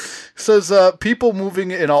 Says people moving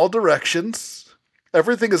in all directions.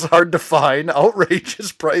 Everything is hard to find.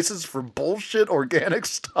 Outrageous prices for bullshit organic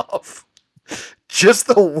stuff. Just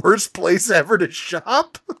the worst place ever to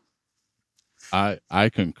shop. I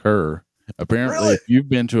concur. Apparently, if you've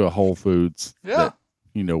been to a Whole Foods, that,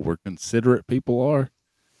 where considerate people are,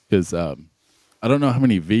 because I don't know how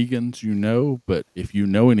many vegans you know, but if you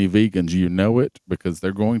know any vegans, you know it because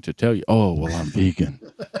they're going to tell you, oh, well, I'm vegan.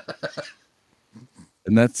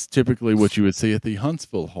 And that's typically what you would see at the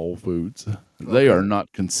Huntsville Whole Foods. They are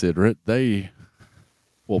not considerate. They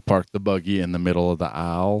will park the buggy in the middle of the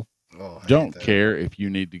aisle. Don't care if you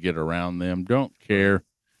need to get around them. Don't care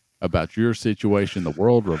about your situation. The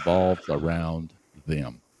world revolves around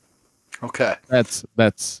them. Okay.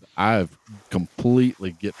 That's I've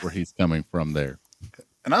completely get where he's coming from there.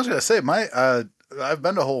 And I was going to say, I've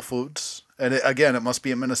been to Whole Foods, and it must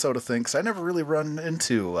be a Minnesota thing, because I never really run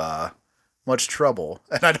into much trouble.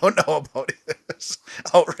 And I don't know about his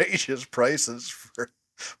outrageous prices for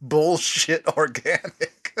bullshit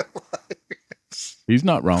organic. He's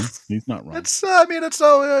not wrong. He's not wrong. It's I mean it's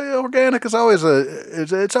so organic is always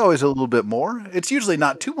it's always a little bit more. It's usually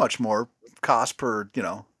not too much more cost per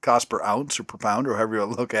cost per ounce or per pound or however you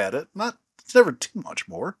look at it. Not it's never too much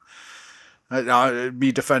more. I'd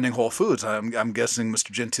be defending Whole Foods. I'm guessing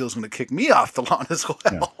Mr. Gentile's going to kick me off the lawn as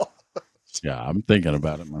well. Yeah, I'm thinking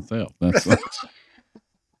about it myself. That's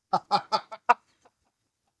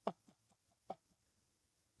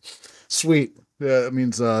Sweet. Yeah, it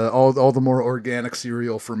means all the more organic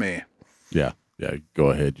cereal for me. Yeah. Go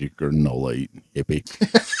ahead, you granola eating hippie.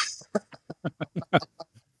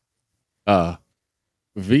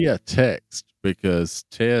 Via text, because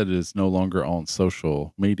Ted is no longer on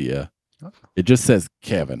social media. It just says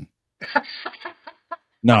Kevin.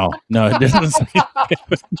 No, it doesn't say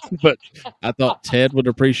Kevin. But I thought Ted would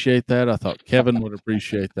appreciate that. I thought Kevin would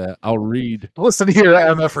appreciate that. I'll read. Listen here,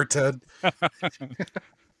 MF for Ted.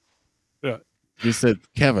 Yeah. Just said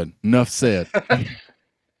Kevin. Enough said.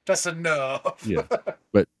 That's enough. Yeah.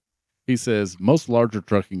 But he says most larger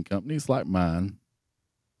trucking companies like mine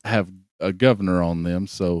have a governor on them,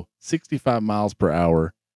 so 65 miles per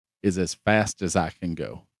hour is as fast as I can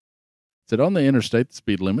go. Said on the interstate, the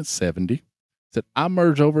speed limit's 70. Said I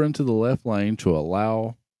merge over into the left lane to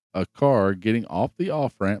allow a car getting off the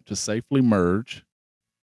off-ramp to safely merge.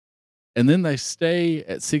 And then they stay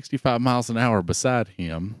at 65 miles an hour beside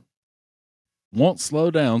him. Won't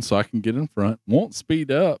slow down so I can get in front. Won't speed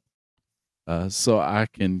up so I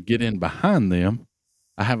can get in behind them.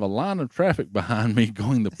 I have a line of traffic behind me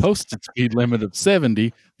going the posted speed limit of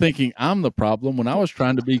 70, thinking I'm the problem when I was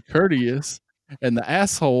trying to be courteous, and the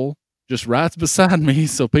asshole just rides beside me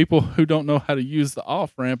so people who don't know how to use the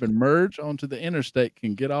off-ramp and merge onto the interstate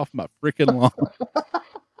can get off my freaking lawn.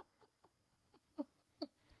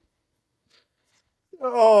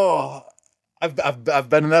 Oh, I've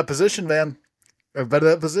been in that position, man. I've been in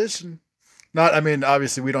that position. I mean,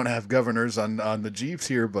 obviously we don't have governors on the Jeeps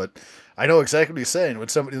here, but I know exactly what you're saying. When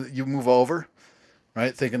you move over,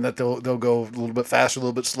 right, thinking that they'll go a little bit faster, a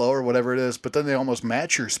little bit slower, whatever it is, but then they almost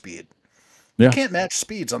match your speed. Yeah. You can't match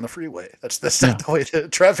speeds on the freeway. That's not the way.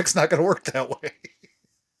 Traffic's not going to work that way.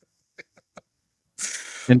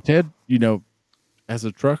 And Ted, as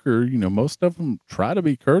a trucker, most of them try to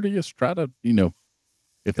be courteous, try to,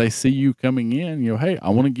 if they see you coming in, hey,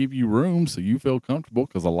 I want to give you room so you feel comfortable,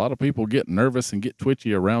 because a lot of people get nervous and get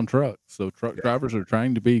twitchy around trucks. So truck drivers are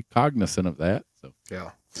trying to be cognizant of that. So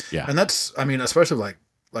yeah. And that's, I mean, especially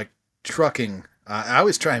like trucking, I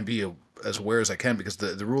always try and be as aware as I can, because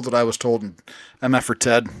the rule that I was told, and MF for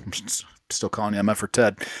Ted, I'm still calling you MF for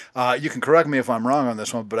Ted. You can correct me if I'm wrong on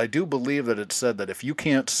this one, but I do believe that it said that if you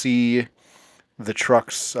can't see the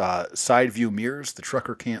truck's side view mirrors, the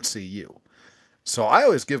trucker can't see you. So I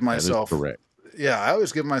always give myself, correct. Yeah, I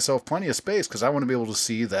always give myself plenty of space, because I want to be able to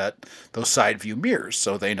see those side view mirrors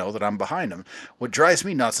so they know that I'm behind them. What drives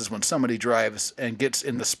me nuts is when somebody drives and gets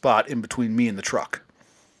in the spot in between me and the truck.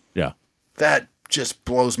 Yeah. That just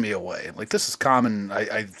blows me away. Like, this is common.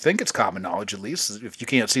 I think it's common knowledge, at least. If you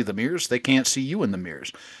can't see the mirrors, they can't see you in the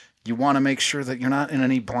mirrors. You want to make sure that you're not in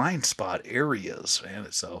any blind spot areas.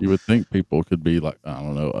 And so you would think people could be like, I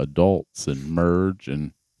don't know, adults and merge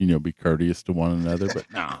and, be courteous to one another,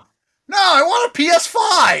 but no. No, I want a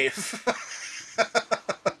PS5.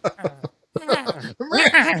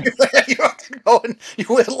 You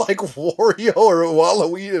went like Wario or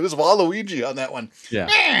Waluigi. It was Waluigi on that one.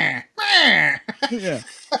 Yeah. Yeah.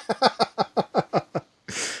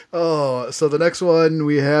 Oh, so the next one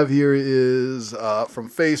we have here is from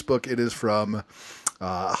Facebook. It is from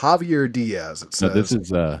Javier Diaz. It says, now, this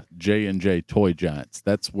is J&J Toy Giants.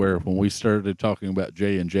 That's where, when we started talking about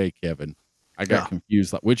J&J, Kevin, I got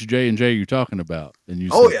confused. Like, which J&J are you talking about? And you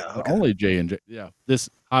said, okay. Only J&J. Yeah, this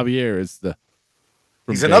Javier is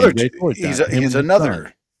he's another. He's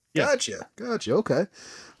another. Yeah. Gotcha. Okay.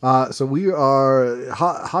 So we are.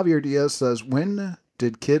 Javier Diaz says, when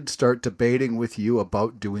did kids start debating with you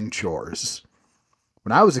about doing chores?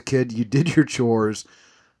 When I was a kid, you did your chores.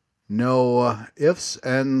 No ifs,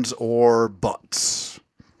 ands, or buts.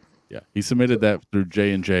 Yeah, he submitted that through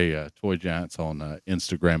J&J Toy Giants on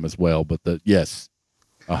Instagram as well. But yes,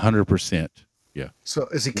 100%. Yeah. So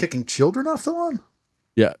is he kicking children off the lawn?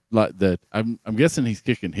 Yeah, like that. I'm guessing he's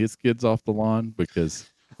kicking his kids off the lawn, because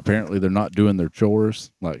apparently they're not doing their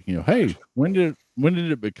chores. Like, hey, when did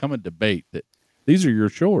it become a debate that these are your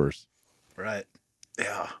chores? Right.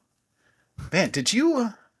 Yeah. Man, did you?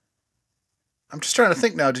 I'm just trying to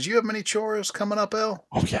think now. Did you have many chores coming up, El?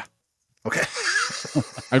 Oh yeah. Okay.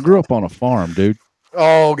 I grew up on a farm, dude.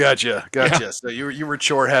 Oh, gotcha. Yeah. So you were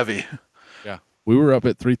chore heavy. Yeah. We were up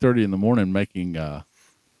at 3:30 in the morning making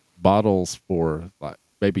bottles for like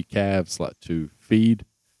baby calves like to feed.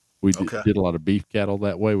 We Okay. did a lot of beef cattle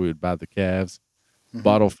that way. We would buy the calves, Mhm.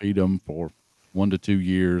 bottle feed them for 1 to 2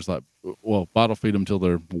 years. Bottle feed them till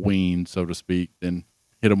they're weaned, so to speak. Then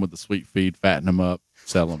hit them with the sweet feed, fatten them up,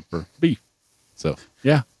 sell them for beef. So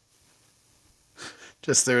yeah,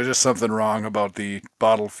 There was just something wrong about the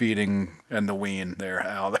bottle feeding and the wean there,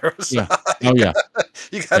 Al. There was, yeah, oh yeah,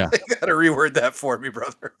 you yeah, gotta reword that for me,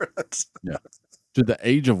 brother. yeah. To the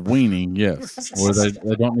age of weaning, yes, where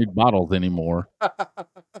they don't need bottles anymore.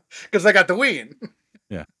 Because I got the wean.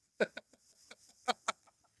 Yeah,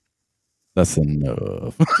 that's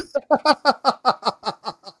enough.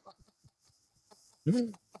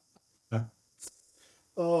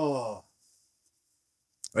 Oh,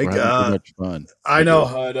 We're having too much fun. I know.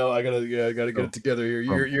 I gotta get it together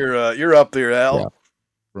here. You're up there, Al. Yeah.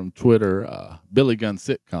 From Twitter, Billy Gunn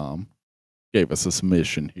Sitcom gave us a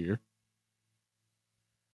submission here.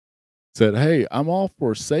 Said, hey, I'm all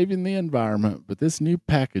for saving the environment, but this new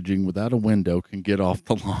packaging without a window can get off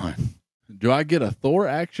the line. Do I get a Thor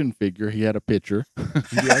action figure? He had a picture. Do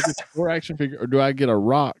I get a Thor action figure, or do I get a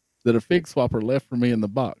rock that a fig swapper left for me in the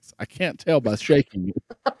box? I can't tell by shaking it.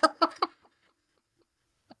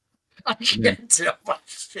 I can't tell by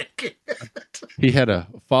shaking it. He had a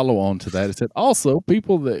follow on to that. It said, also,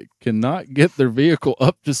 people that cannot get their vehicle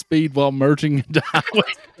up to speed while merging into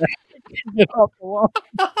highways can get off the line.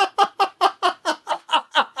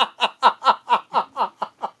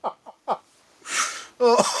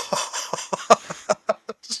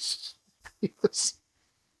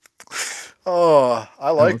 Oh, I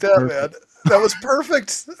like that, man. That was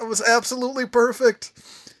perfect. That was absolutely perfect.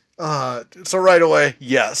 So right away,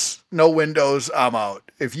 yes, no windows, I'm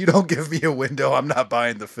out. If you don't give me a window, I'm not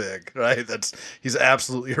buying the fig. Right? He's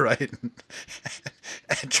absolutely right.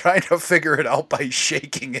 And trying to figure it out by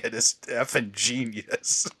shaking it is effing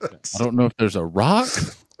genius. I don't know if there's a rock.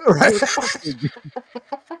 Right.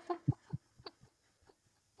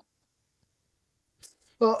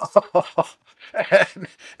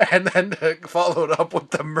 and then followed up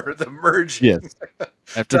with the merging. Yes,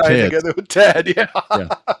 after Tied Ted. together with Ted. Yeah. Yeah,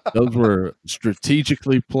 those were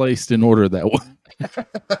strategically placed in order that way.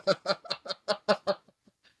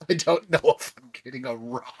 I don't know if I'm getting a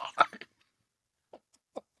rock.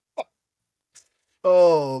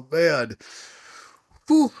 Oh man.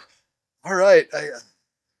 Whew. All right.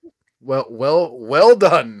 Well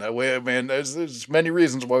done. Man, there's many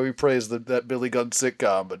reasons why we praise that Billy Gunn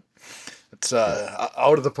sitcom, but it's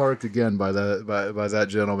out of the park again by that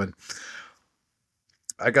gentleman.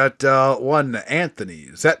 I got one, Anthony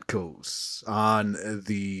Zetkos on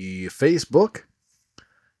the Facebook.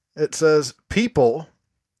 It says, people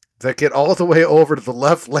that get all the way over to the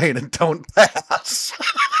left lane and don't pass.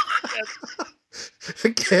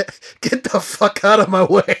 Get the fuck out of my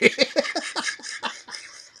way.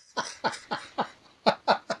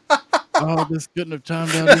 Oh, this couldn't have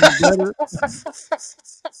timed out any better.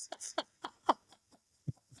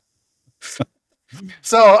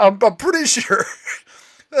 So I'm pretty sure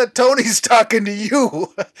that Tony's talking to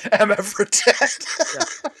you, MF for Ted.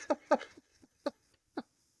 Yeah.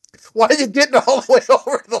 Why are you getting all the way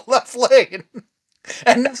over to the left lane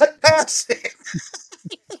and not passing?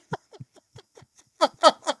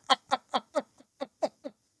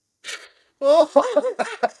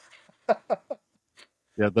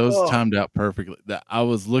 Yeah, those timed out perfectly. I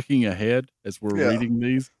was looking ahead as we're reading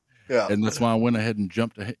these. Yeah. And that's why I went ahead and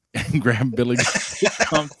jumped ahead and grabbed Billy Gunn's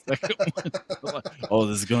second one. Like, oh,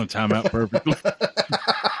 this is going to time out perfectly.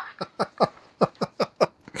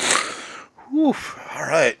 Oof. All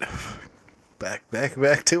right. Back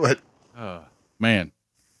to it. Man.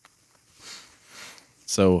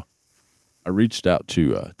 So I reached out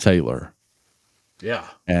to Taylor. Yeah.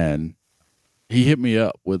 And he hit me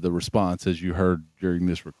up with a response, as you heard during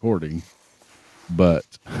this recording. But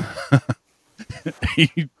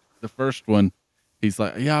the first one, he's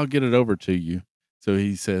like, yeah, I'll get it over to you. So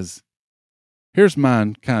he says, here's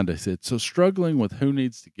mine, kind of. He said, so struggling with who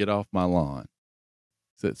needs to get off my lawn.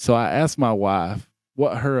 So I asked my wife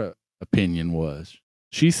what her opinion was.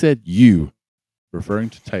 She said, you,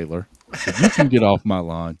 referring to Taylor, said, you can get off my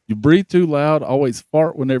lawn. You breathe too loud, always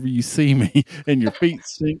fart whenever you see me, and your feet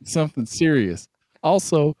stink something serious.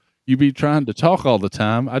 Also, you be trying to talk all the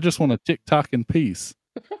time. I just want to TikTok in peace.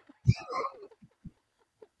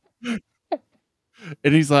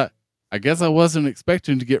 And he's like, I guess I wasn't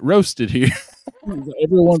expecting to get roasted here.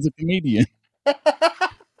 Everyone's a comedian.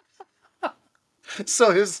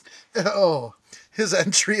 So his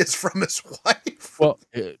entry is from his wife. Well,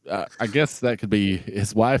 I guess that could be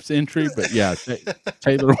his wife's entry, but yeah,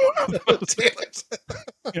 Taylor.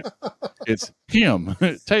 It's him.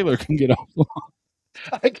 Taylor can get off.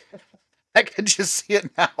 I, I can just see it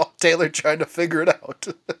now. Taylor trying to figure it out.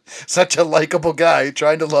 Such a likable guy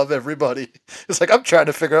trying to love everybody. It's like, I'm trying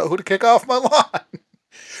to figure out who to kick off my lawn.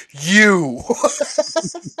 You.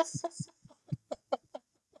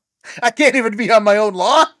 I can't even be on my own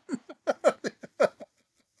lawn.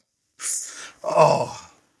 Oh.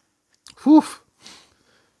 Whew.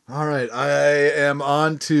 All right. I am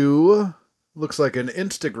on to, looks like an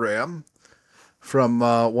Instagram from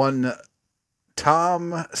one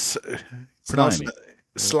Tom Slimy.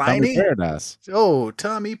 Slimy? Paradise. Oh,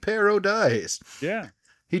 Tommy Paradise. Yeah.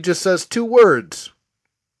 He just says 2 words.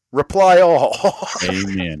 Reply all.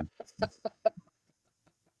 Amen.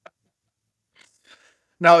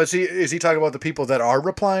 Now, is he talking about the people that are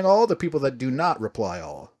replying all, the people that do not reply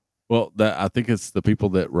all? Well, I think it's the people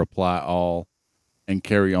that reply all and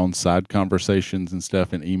carry on side conversations and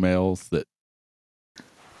stuff in emails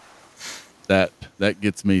that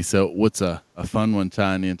gets me. So what's a fun one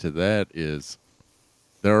tying into that is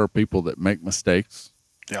there are people that make mistakes.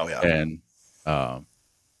 Oh, yeah. And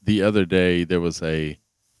the other day there was a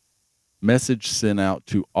message sent out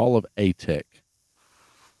to all of ATEC.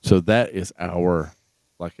 So that is our,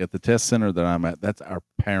 like at the test center that I'm at, that's our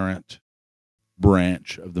parent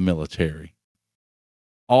branch of the military.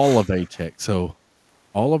 All of ATEC. So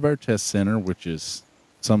all of our test center, which is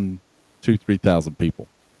some 2,000-3,000 people,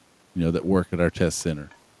 that work at our test center.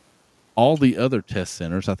 All the other test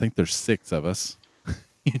centers, I think there's 6 of us,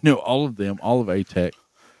 all of them, all of ATEC.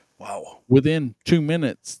 Wow. Within 2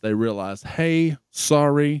 minutes, they realized, hey,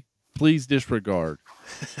 sorry, please disregard.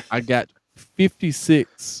 I got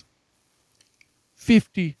 56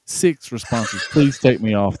 responses. Please take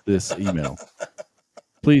me off this email.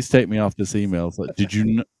 Please take me off this email. It's like, did you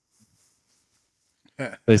know?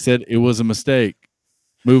 They said it was a mistake.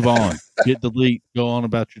 Move on. Hit delete. Go on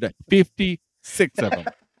about your day. 56 of them.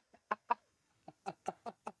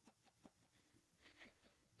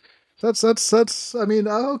 That's. I mean,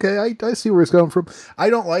 okay. I see where it's coming from. I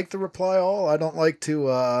don't like the reply all. I don't like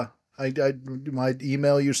to. My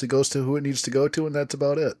email usually goes to who it needs to go to, and that's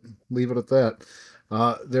about it. Leave it at that.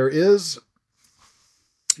 There is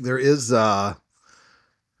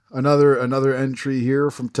another entry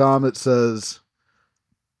here from Tom. It says,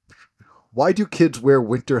 "Why do kids wear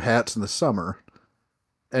winter hats in the summer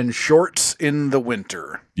and shorts in the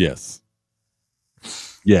winter?" Yes.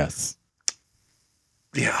 Yeah.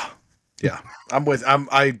 I'm with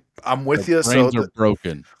you. Brains are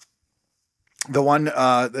broken. The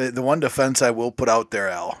one defense I will put out there,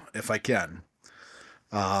 Al, if I can.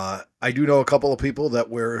 I do know a couple of people that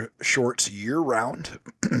wear shorts year round,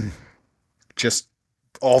 just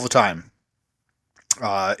all the time.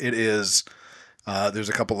 There's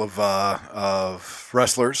a couple of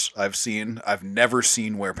wrestlers I've never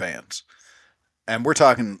seen wear pants, and we're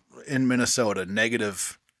talking in Minnesota,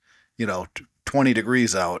 negative, 20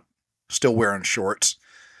 degrees out, still wearing shorts.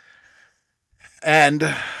 And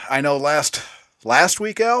I know last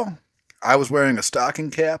week, Al, I was wearing a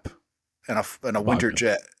stocking cap and a winter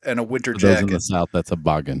jacket. Those in the South, that's a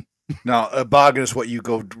boggin. Now, a boggin is what you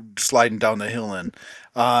go sliding down the hill in.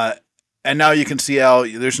 And now you can see how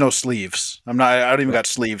there's no sleeves. I don't even got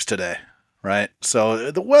sleeves today, right?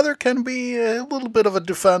 So the weather can be a little bit of a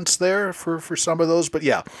defense there for some of those. But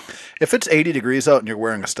yeah, if it's 80 degrees out and you're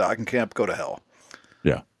wearing a stocking cap, go to hell.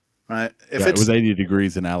 Yeah. Right. It was 80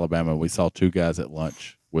 degrees in Alabama. We saw 2 guys at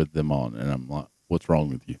lunch with them on, and I'm like, "What's wrong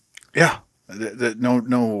with you?" Yeah.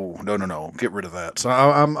 No. Get rid of that. So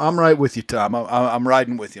I'm right with you, Tom. I'm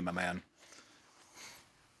riding with you, my man.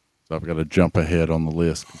 So I've got to jump ahead on the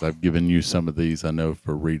list because I've given you some of these I know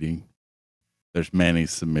for reading. There's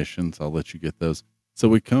Manny's submissions. I'll let you get those. So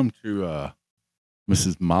we come to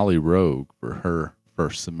Mrs. Molly Rogue for her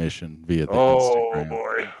first submission via the Instagram. Oh,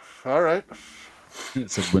 boy. All right.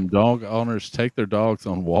 It says, when dog owners take their dogs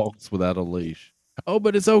on walks without a leash. Oh,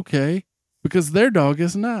 but it's okay because their dog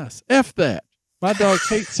is nice. F that. My dog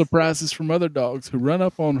hates surprises from other dogs who run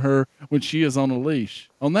up on her when she is on a leash.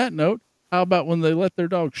 On that note, how about when they let their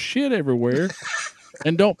dog shit everywhere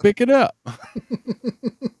and don't pick it up?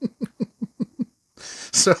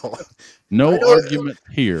 So, no argument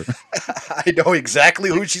here. I know exactly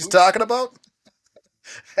who she's talking about.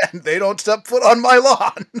 And they don't step foot on my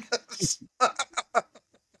lawn.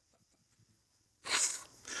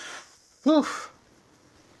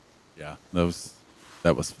 Yeah, that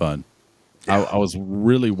was fun. Yeah. I was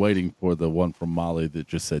really waiting for the one from Molly that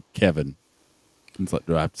just said Kevin. It's like,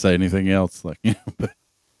 do I have to say anything else? Like, but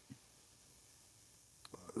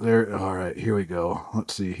there. All right, here we go.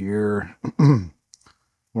 Let's see here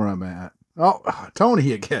where I'm at. Oh,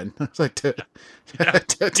 Tony again. It's like to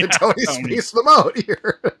Tony's spacing them out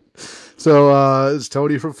here. So it's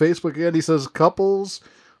Tony from Facebook again. He says couples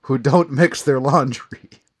who don't mix their laundry.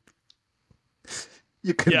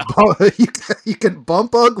 You can you can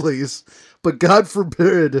bump uglies, but God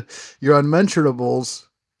forbid your unmentionables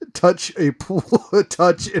touch in a pool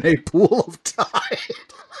of tide.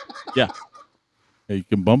 Yeah. You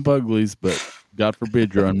can bump uglies, but God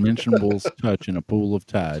forbid your unmentionables touch in a pool of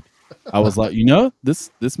tide. I was like,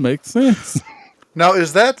 this makes sense. Now,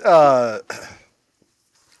 is that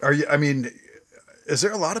are you? I mean, is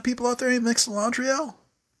there a lot of people out there who mix the laundry, Al?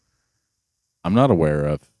 I'm not aware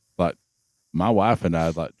of. Like my wife and I,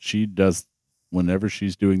 like she does whenever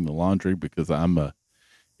she's doing the laundry because I'm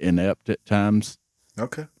inept at times.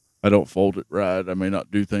 Okay. I don't fold it right. I may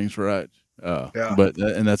not do things right. Yeah. But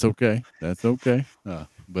and that's okay. That's okay.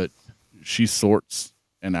 But she sorts,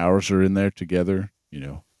 and ours are in there together.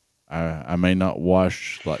 I may not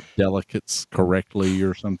wash like delicates correctly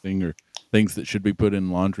or something, or things that should be put in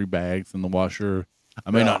laundry bags in the washer.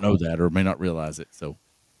 I may not know that or may not realize it. So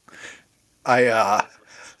I'm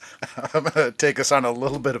gonna take us on a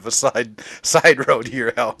little bit of a side road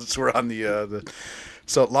here, Al. Since we're on the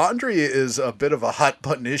so laundry is a bit of a hot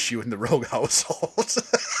button issue in the Rogue household.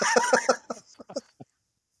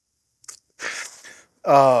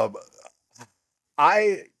 um,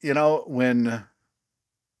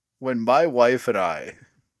 when my wife and I,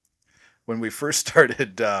 when we first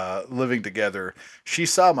started living together, she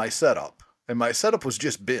saw my setup, and my setup was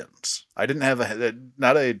just bins. I didn't have I didn't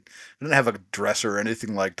have a dresser or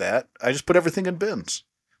anything like that. I just put everything in bins,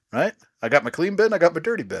 right? I got my clean bin, I got my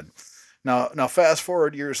dirty bin. Now, fast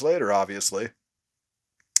forward years later, obviously,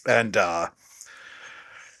 and I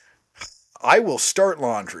will start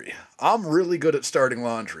laundry. I'm really good at starting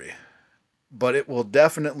laundry, but it will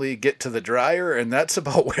definitely get to the dryer, and that's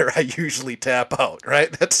about where I usually tap out,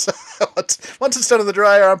 right? That's once it's done in the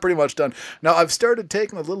dryer, I'm pretty much done. Now, I've started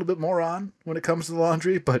taking a little bit more on when it comes to the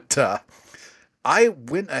laundry, but I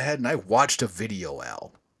went ahead and I watched a video,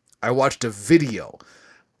 Al. I watched a video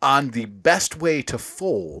on the best way to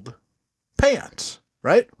fold pants,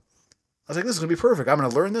 right? I was like, this is going to be perfect. I'm going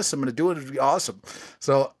to learn this. I'm going to do it. It'll be awesome.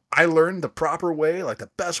 So I learned the proper way, like the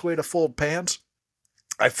best way to fold pants.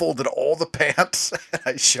 I folded all the pants. And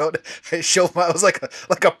I showed my, I was like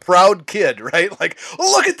a proud kid, right? Like,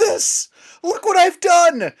 oh, look at this. Look what I've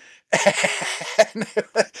done. And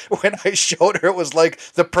when I showed her, it was like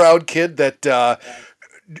the proud kid that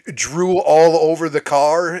drew all over the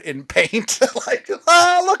car in paint. Like, look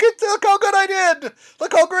how good I did.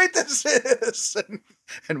 Look how great this is.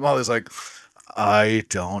 And Molly's like, I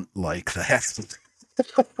don't like that.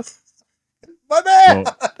 My man.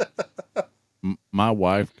 Well, my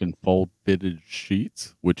wife can fold fitted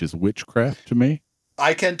sheets, which is witchcraft to me.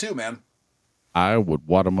 I can too, man. I would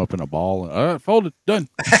wad them up in a ball and all right, fold it, done.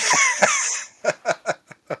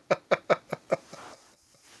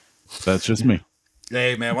 That's just me.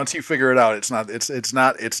 Hey, man, once you figure it out, it's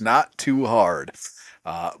not too hard.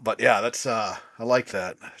 But yeah, that's I like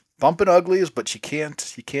that. Bumping uglies, but you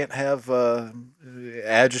can't have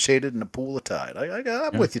agitated in a pool of tide.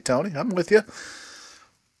 I'm with you, Tony. I'm with you.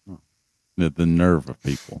 The nerve of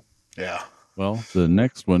people. Yeah. Well, the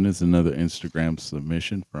next one is another Instagram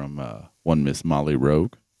submission from one Miss Molly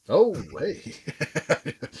Rogue. Oh, hey.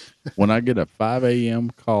 When I get a 5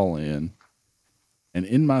 a.m. call in, and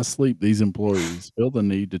in my sleep, these employees feel the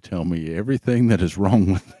need to tell me everything that is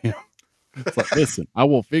wrong with them. It's like, listen, I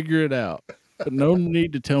will figure it out, but no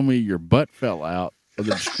need to tell me your butt fell out or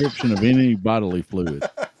the description of any bodily fluid.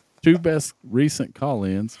 2 best recent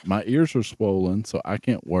call-ins, my ears are swollen, so I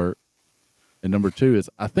can't work. And number 2 is,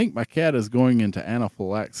 I think my cat is going into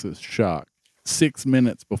anaphylaxis shock 6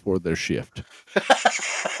 minutes before their shift.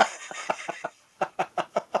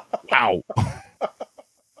 Wow.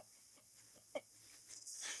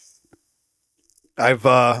 I've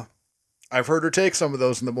heard her take some of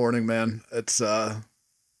those in the morning, man. It's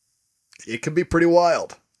it can be pretty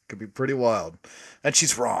wild. It can be pretty wild. And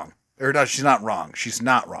she's wrong. Or no, she's not wrong. She's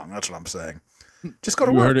not wrong. That's what I'm saying. Just go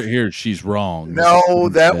to work. You heard it here. She's wrong. No,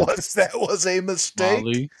 that was a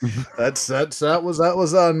mistake. That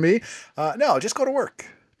was on me. No, just go to work.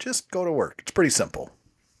 Just go to work. It's pretty simple.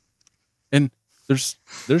 And there's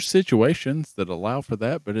situations that allow for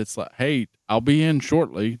that, but it's like, hey, I'll be in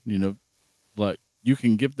shortly. Like you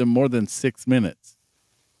can give them more than 6 minutes.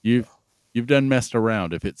 You've done messed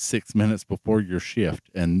around if it's 6 minutes before your shift,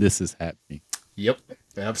 and this is happening. Yep,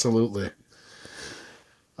 absolutely.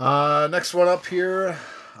 Next one up here,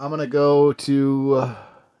 I'm going to go to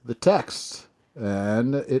the text,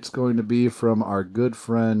 and it's going to be from our good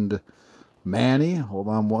friend Manny. Hold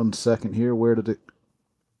on one second here. Where did it?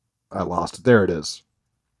 I lost it. There it is.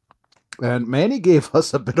 And Manny gave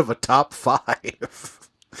us a bit of a top 5.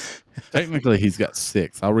 Technically, he's got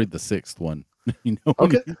 6. I'll read the 6th one.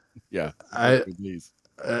 Okay. Yeah.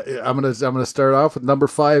 I'm gonna start off with number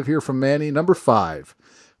 5 here from Manny. Number 5,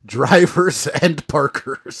 drivers and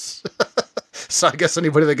parkers. So I guess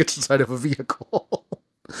anybody that gets inside of a vehicle.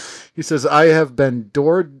 He says, I have been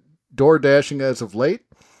door dashing as of late.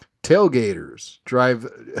 Tailgaters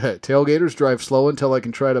drive slow until I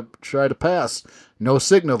can try to pass. No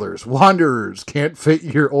signalers. Wanderers can't fit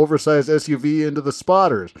your oversized SUV into the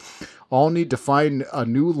spotters. All need to find a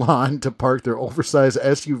new lawn to park their oversized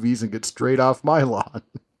SUVs and get straight off my lawn.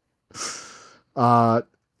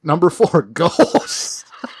 Number 4, ghosts.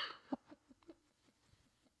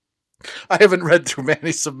 I haven't read through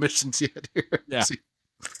many submissions yet here. Yeah.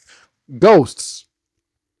 Ghosts.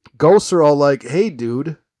 Ghosts are all like, hey,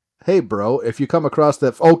 dude. Hey, bro, if you come across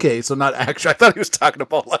that... Okay, so not actually. I thought he was talking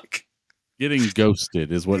about, like... Getting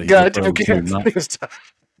ghosted is what he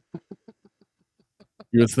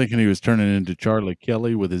You was thinking he was turning into Charlie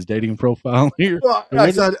Kelly with his dating profile here? Well,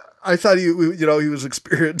 I thought he was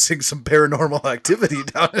experiencing some paranormal activity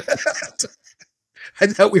down there. I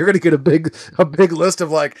thought we were going to get a big list of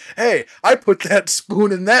like, hey, I put that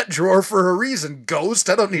spoon in that drawer for a reason, ghost.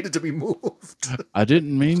 I don't need it to be moved. I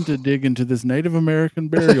didn't mean to dig into this Native American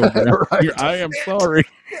burial ground. Right. I am sorry.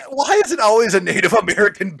 Why is it always a Native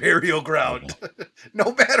American burial ground?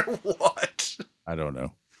 No matter what. I don't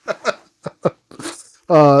know.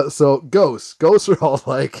 So ghosts are all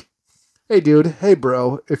like, hey, dude, hey,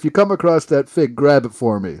 bro, if you come across that fig, grab it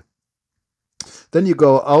for me. Then you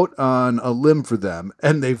go out on a limb for them,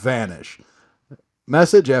 and they vanish.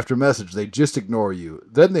 Message after message, they just ignore you.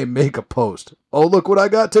 Then they make a post. Oh, look what I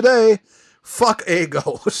got today. Fuck a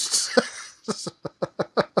ghost.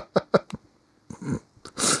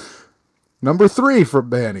 Number 3 from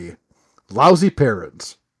Manny. Lousy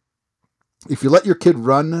parents. If you let your kid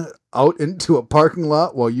run out into a parking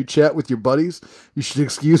lot while you chat with your buddies, you should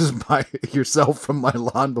excuse yourself from my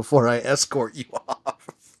lawn before I escort you off.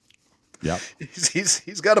 Yeah,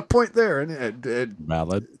 he's got a point there, and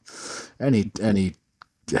valid. Any,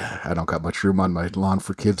 I don't got much room on my lawn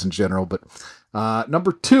for kids in general, but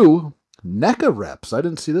number 2, NECA reps. I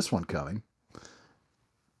didn't see this one coming.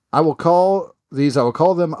 I will call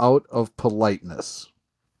them out of politeness.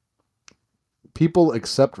 People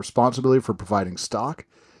accept responsibility for providing stock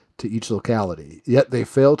to each locality, yet they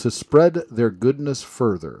fail to spread their goodness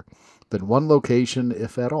further than one location,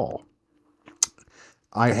 if at all.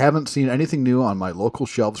 I haven't seen anything new on my local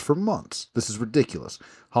shelves for months. This is ridiculous.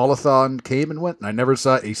 Holathon came and went, and I never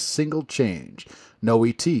saw a single change. No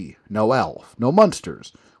E.T., no Elf, no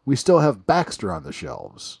Munsters. We still have Baxter on the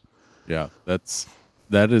shelves. Yeah, that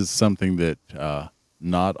is something that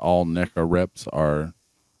not all NECA reps are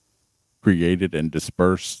created and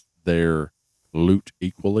disperse their loot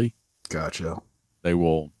equally. Gotcha. They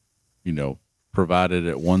will, provide it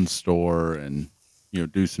at one store and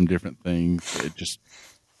do some different things. It just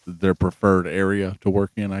their preferred area to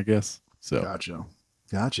work in, I guess. So gotcha.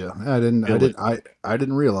 I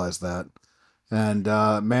didn't realize that. And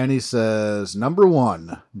Manny says, number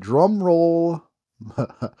 1, drum roll,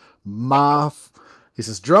 he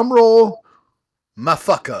says, drum roll,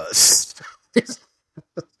 motherfuckers.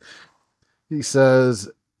 He says,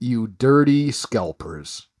 you dirty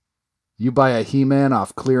scalpers. You buy a He-Man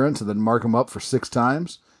off clearance and then mark him up for 6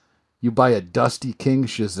 times. You buy a Dusty King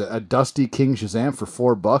Shazam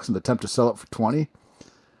for $4 and attempt to sell it for 20.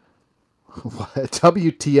 What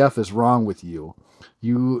WTF is wrong with you?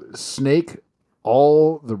 You snake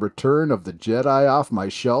all the Return of the Jedi off my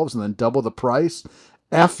shelves and then double the price.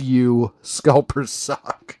 F you, scalpers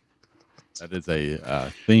suck. That is a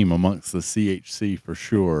theme amongst the CHC for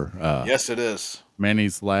sure. Yes, it is.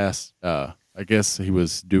 Manny's last, I guess he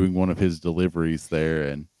was doing one of his deliveries there,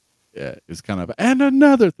 and it was kind of, and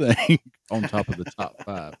another thing on top of the top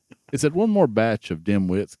 5. It said, one more batch of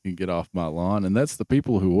dimwits can get off my lawn, and that's the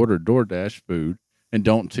people who order DoorDash food and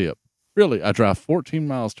don't tip. Really, I drive 14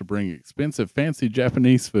 miles to bring expensive, fancy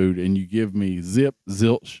Japanese food, and you give me zip,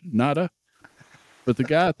 zilch, nada? But the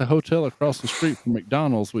guy at the hotel across the street from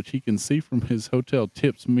McDonald's, which he can see from his hotel,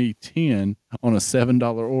 tips me 10 on a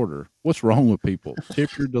 $7 order. What's wrong with people?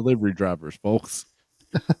 Tip your delivery drivers, folks.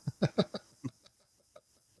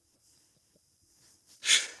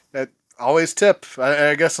 Always tip.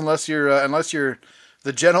 I guess unless you're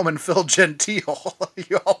the gentleman Phil Gentile,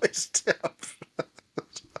 you always tip.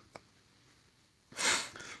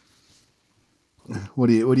 What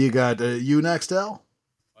do you got? You next, Al?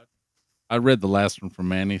 I read the last one from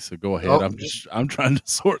Manny, so go ahead. I'm trying to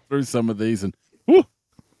sort through some of these and whew.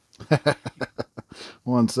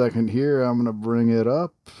 1 second here. I'm going to bring it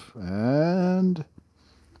up. And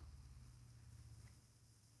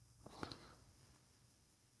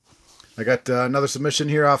I got another submission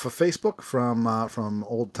here off of Facebook from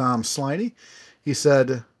old Tom Sliney. He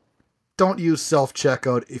said, don't use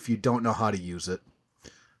self-checkout if you don't know how to use it.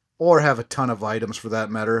 Or have a ton of items for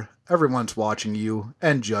that matter. Everyone's watching you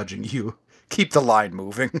and judging you. Keep the line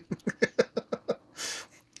moving.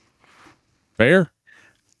 Fair.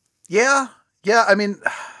 Yeah. I mean,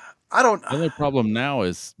 I don't. The only problem now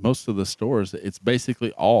is most of the stores, it's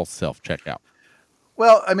basically all self-checkout.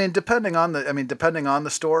 Well, I mean, depending on the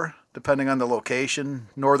store, depending on the location.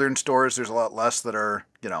 Northern stores, there's a lot less that are,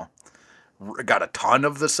 got a ton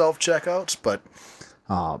of the self-checkouts. But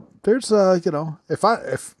there's,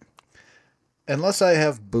 if unless I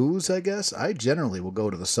have booze, I guess I generally will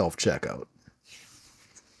go to the self-checkout.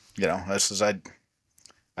 This is I'd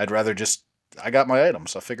rather just. I got my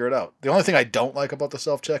items. I'll figure it out. The only thing I don't like about the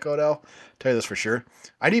self-checkout, Al, tell you this for sure,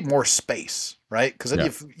 I need more space, right? Because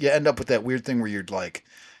then you end up with that weird thing where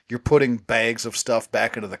you're putting bags of stuff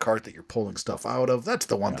back into the cart that you're pulling stuff out of. That's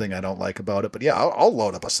the one thing I don't like about it. But yeah, I'll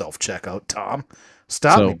load up a self-checkout, Tom.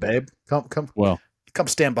 Stop me, babe. Come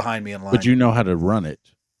stand behind me in line. But you know how to run it.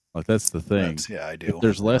 Like, that's the thing. Yeah, I do. If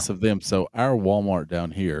there's less of them. So our Walmart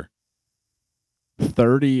down here,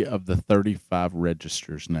 30 of the 35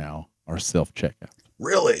 registers now are self-checkout.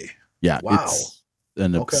 Really? Yeah. Wow. It's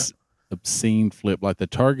an obscene flip. Like the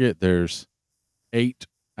Target, there's 8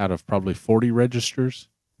 out of probably 40 registers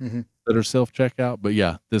that are self-checkout. But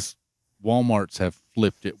yeah, this Walmarts have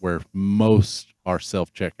flipped it where most are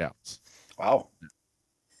self-checkouts. Wow.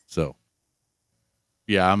 So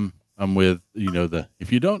yeah, I'm with,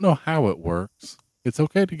 if you don't know how it works, it's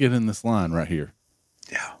okay to get in this line right here.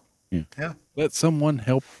 Yeah. Let someone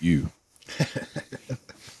help you.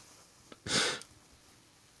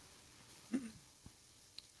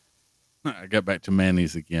 I got back to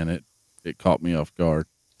Manny's again. It caught me off guard.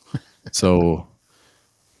 So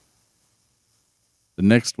the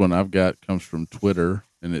next one I've got comes from Twitter,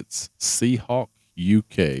 and it's Seahawk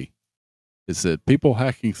UK. It said, people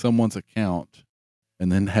hacking someone's account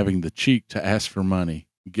and then having the cheek to ask for money.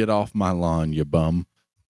 Get off my lawn, you bum.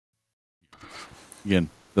 Again,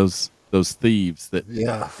 those thieves that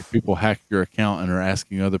if people hack your account and are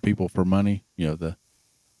asking other people for money,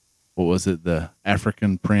 what was it? The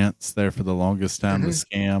African prince there for the longest time, the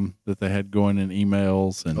scam that they had going in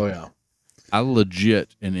emails. And I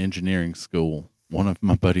legit in engineering school, one of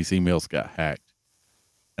my buddy's emails got hacked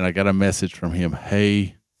and I got a message from him.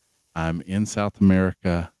 Hey, I'm in South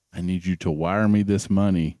America. I need you to wire me this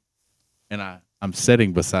money. And I'm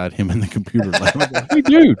sitting beside him in the computer lab. I'm like, hey,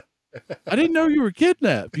 dude, I didn't know you were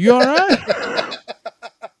kidnapped. You all right?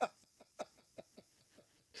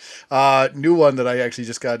 New one that I actually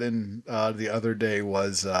just got in the other day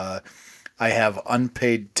was I have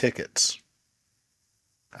unpaid tickets.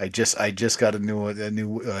 I just got a new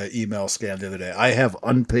email scam the other day. I have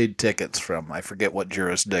unpaid tickets from I forget what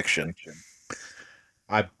jurisdiction.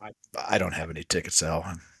 I don't have any tickets, Al.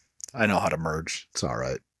 I know how to merge. It's all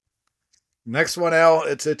right. Next one, Al.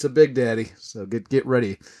 It's a big daddy. So get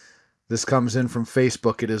ready. This comes in from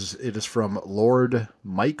Facebook. It is from Lord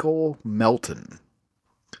Michael Melton.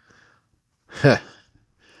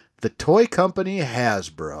 The toy company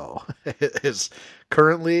Hasbro is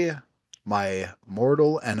currently my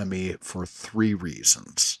mortal enemy for 3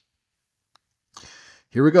 reasons.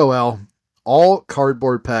 Here we go, Al. All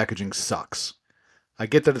cardboard packaging sucks. I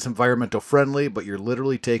get that it's environmental friendly, but you're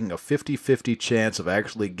literally taking a 50-50 chance of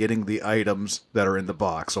actually getting the items that are in the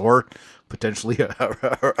box, or potentially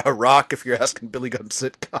a rock if you're asking Billy Gunn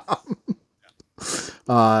sitcom.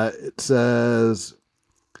 It says,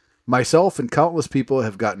 myself and countless people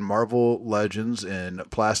have gotten Marvel Legends in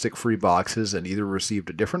plastic-free boxes and either received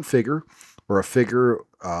a different figure or a figure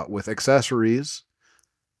with accessories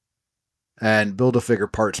and Build-A-Figure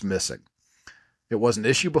parts missing. It was an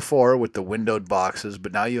issue before with the windowed boxes,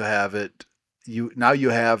 but now you have it. Now you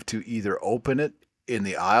have to either open it in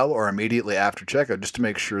the aisle or immediately after checkout just to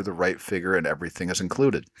make sure the right figure and everything is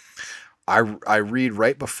included. I read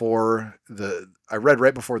right before the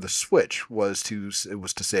switch was to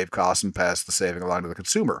save costs and pass the saving along to the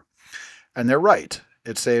consumer, and they're right.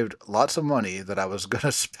 It saved lots of money that I was going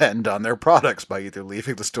to spend on their products by either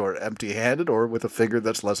leaving the store empty-handed or with a figure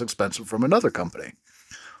that's less expensive from another company.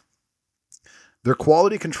 Their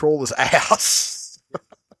quality control is ass.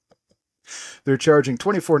 They're charging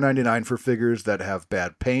 $24.99 for figures that have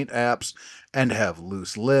bad paint apps and have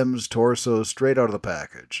loose limbs, torsos, straight out of the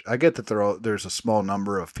package. I get that there's a small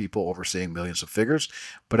number of people overseeing millions of figures,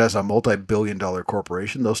 but as a multi-billion-dollar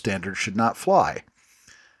corporation, those standards should not fly.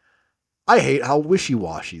 I hate how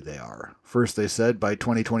wishy-washy they are. First, they said by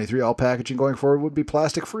 2023, all packaging going forward would be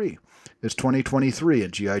plastic-free. It's 2023,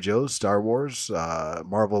 and G.I. Joe's, Star Wars,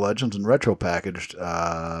 Marvel Legends, and retro-packaged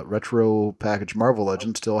Marvel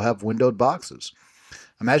Legends still have windowed boxes.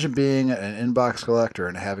 Imagine being an inbox collector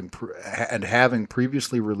and having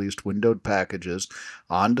previously released windowed packages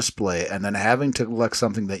on display, and then having to collect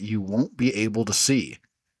something that you won't be able to see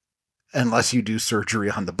unless you do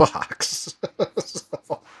surgery on the box.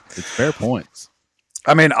 So, It's fair points.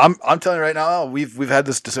 I mean, I'm telling you right now, we've had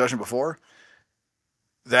this discussion before.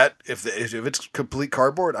 That if it's complete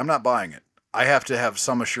cardboard, I'm not buying it. I have to have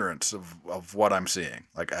some assurance of what I'm seeing.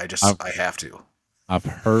 Like I have to. I've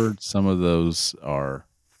heard some of those are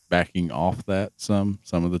backing off that. Some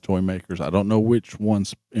of the toy makers. I don't know which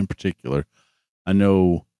ones in particular. I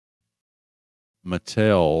know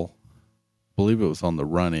Mattel, I believe it was on the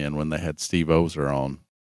run-in when they had Steve Ozer on,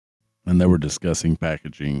 and they were discussing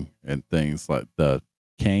packaging and things like the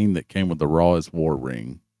cane that came with the Raw is War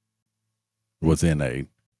ring was in a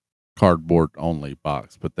cardboard only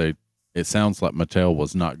box, but it sounds like Mattel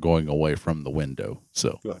was not going away from the window.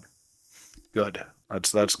 So good.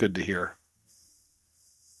 That's good to hear.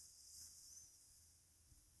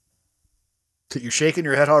 You're shaking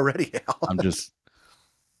your head already, Al.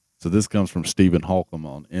 So this comes from Stephen Holcomb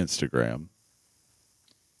on Instagram.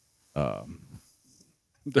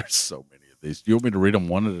 There's so many of these. Do you want me to read them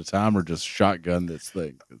one at a time or just shotgun this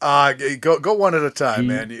thing? Go one at a time,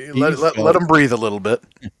 man. Let them breathe a little bit.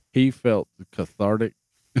 He felt cathartic,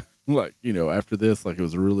 like, after this, like it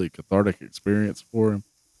was a really cathartic experience for him.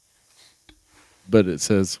 But it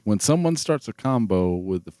says, when someone starts a combo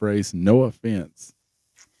with the phrase, no offense,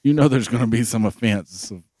 there's going to be some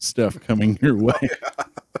offensive stuff coming your way.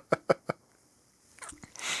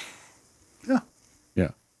 Yeah.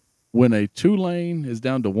 When a 2-lane is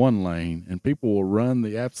down to 1 lane and people will run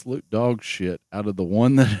the absolute dog shit out of the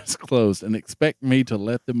one that is closed and expect me to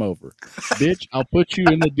let them over. Bitch, I'll put you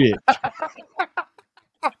in the ditch.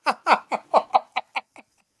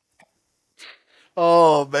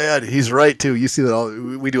 Oh man, he's right too. You see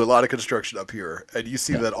that we do a lot of construction up here, and you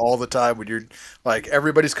see that all the time when you're like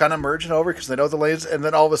everybody's kind of merging over because they know the lanes, and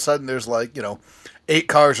then all of a sudden there's 8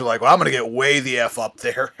 cars are like, well, I'm gonna get way the F up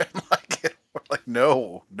there, and we're like,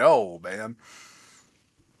 no, man.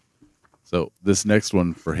 So this next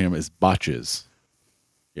one for him is botches,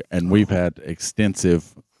 and we've had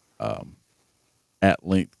extensive,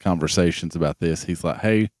 at-length conversations about this. He's like,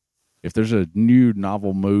 hey, if there's a new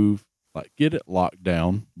novel move, get it locked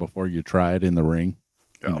down before you try it in the ring.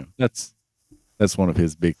 Oh. That's one of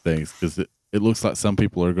his big things because it looks like some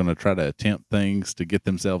people are going to try to attempt things to get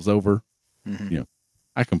themselves over. Mm-hmm.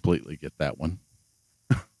 I completely get that one.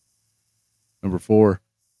 Number 4,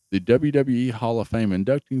 the WWE Hall of Fame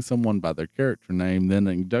inducting someone by their character name, then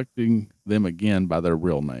inducting them again by their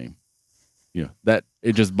real name. That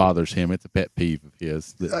it just bothers him. It's a pet peeve of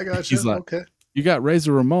his. I got you. He's like, okay. You got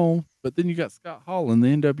Razor Ramon, but then you got Scott Hall in the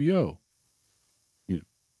NWO.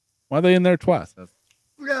 Why are they in there twice?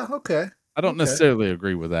 Yeah, okay. I don't necessarily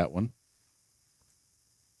agree with that one.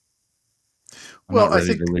 I'm well, not ready I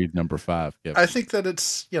think to read number 5. Kevin. I think that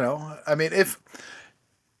it's I mean,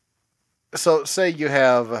 say you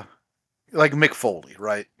have like Mick Foley,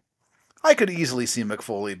 right? I could easily see Mick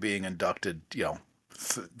Foley being inducted,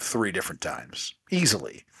 3 different times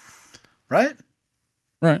easily, right?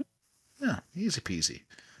 Right. Yeah, easy peasy.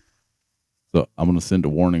 So I'm going to send a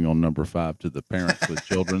warning on number 5 to the parents with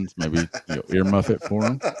children's. Maybe earmuff it for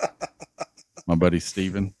them. My buddy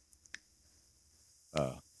Steven.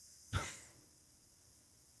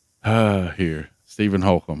 Here, Stephen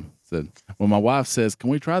Holcomb said, when my wife says, can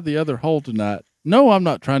we try the other hole tonight? No, I'm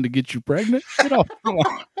not trying to get you pregnant. Get off.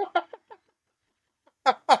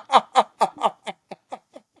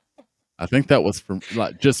 I think that was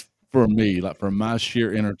just for me, for my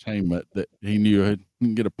sheer entertainment, that he knew he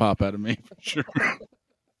can get a pop out of me for sure.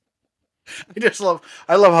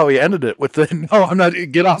 I love how he ended it with the, no, I'm not,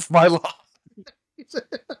 get off my lawn.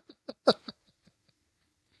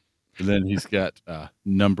 And then he's got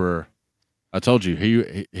number, I told you,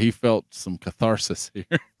 he felt some catharsis here.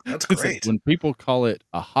 That's great. When people call it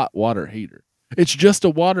a hot water heater, it's just a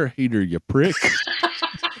water heater, you prick.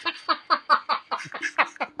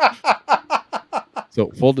 So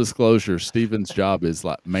full disclosure, Steven's job is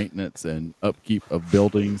maintenance and upkeep of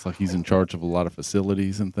buildings. He's in charge of a lot of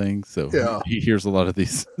facilities and things. So he hears a lot of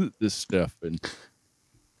this stuff and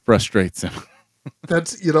frustrates him.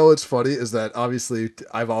 That's, it's funny is that obviously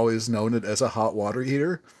I've always known it as a hot water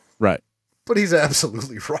heater. Right. But he's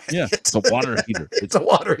absolutely right. Yeah, it's a water heater. It's a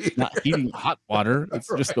water heater. Not heating hot water. It's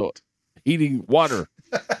just heating water.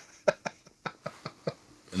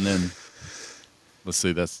 And then Let's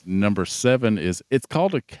see. That's number 7 it's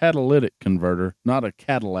called a catalytic converter, not a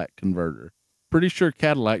Cadillac converter. Pretty sure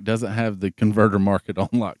Cadillac doesn't have the converter market on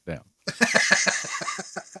lockdown.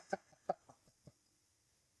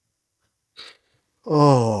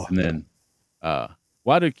 Oh. And then,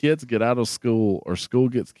 why do kids get out of school or school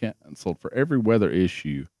gets canceled for every weather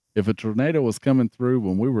issue? If a tornado was coming through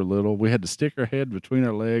when we were little, we had to stick our head between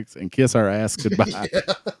our legs and kiss our ass goodbye. Yeah.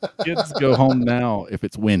 Kids go home now if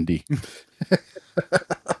it's windy.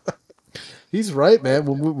 He's right, man.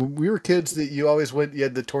 When we were kids, that you always went. You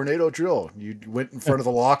had the tornado drill. You went in front of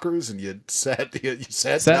the lockers and you sat. You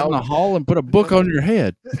sat in the hall and put a book on your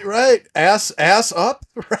head. Right, ass up.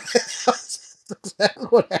 Right, that's exactly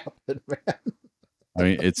what happened, man. I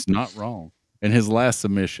mean, it's not wrong. And his last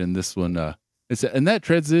submission, this one, and that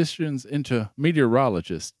transitions into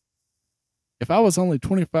meteorologist. If I was only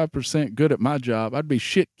 25% good at my job, I'd be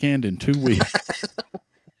shit canned in 2 weeks.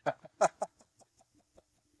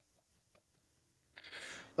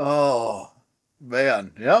 Oh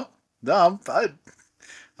man, yeah. No,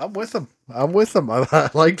 I'm with him. I'm with him. I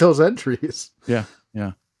like those entries. Yeah.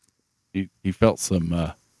 He felt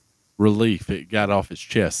some relief. It got off his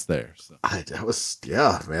chest there. So. That was,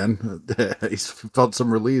 yeah, man. He felt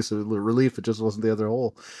some relief. It just wasn't the other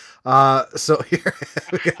hole. So here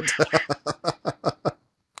we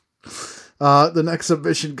got the next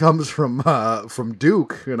submission comes from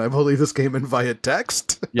Duke, and I believe this came in via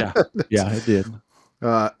text. Yeah, it did.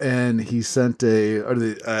 And he sent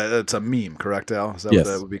it's a meme, correct, Al? Is that yes.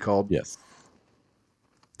 what that would be called? Yes.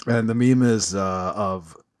 And the meme is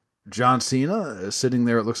of John Cena sitting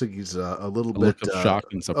there. It looks like he's a little bit look of shock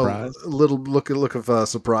and surprise. A little look of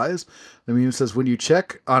surprise. The meme says, when you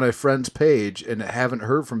check on a friend's page and haven't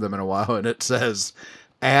heard from them in a while, and it says,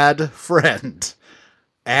 add friend.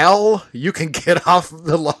 Al, you can get off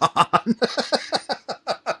the lawn.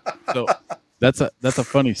 So that's a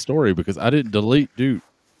funny story because I didn't delete Duke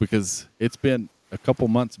because it's been a couple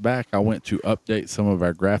months back. I went to update some of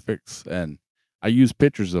our graphics and I use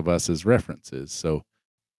pictures of us as references. So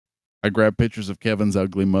I grabbed pictures of Kevin's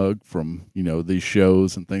ugly mug from, these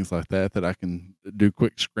shows and things like that I can do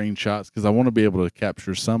quick screenshots because I want to be able to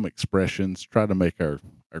capture some expressions, try to make our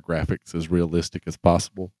graphics as realistic as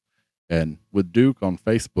possible. And with Duke on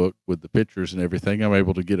Facebook, with the pictures and everything, I'm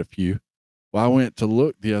able to get a few. Well, I went to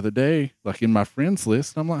look the other day, like in my friends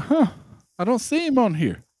list, and I'm like, I don't see him on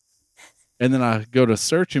here. And then I go to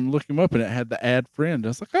search him, look him up, and it had the add friend. I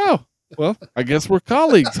was like, oh, well, I guess we're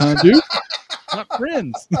colleagues, huh, Duke? Not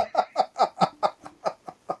friends.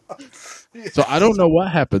 So I don't know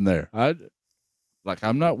what happened there.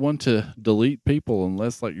 I'm not one to delete people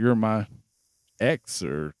unless you're my ex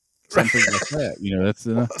or something like that. That's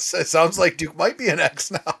enough. It sounds like Duke might be an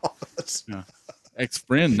ex now. Yeah.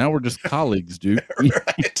 Ex-friend. Now we're just colleagues, Duke.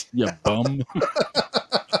 Right. You bum.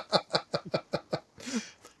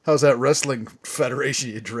 How's that wrestling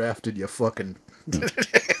federation you drafted, you fucking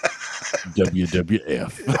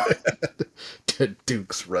WWF.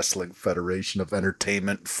 Duke's Wrestling Federation of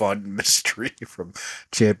Entertainment Fun Mystery from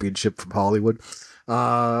Championship from Hollywood.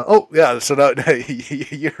 So now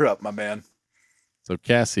you're up, my man. So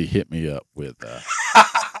Cassie hit me up with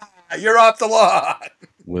you're off the lawn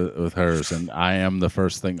with hers, and I am the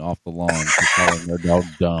first thing off the lawn for calling their dog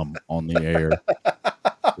dumb on the air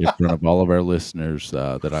in front of all of our listeners.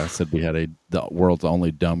 That I said we had the world's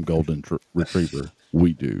only dumb golden retriever.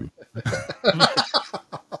 We do.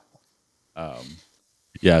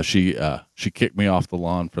 She kicked me off the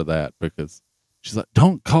lawn for that because she's like,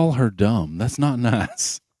 "Don't call her dumb. That's not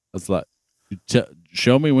nice." I was like,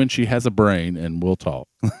 "Show me when she has a brain, and we'll talk."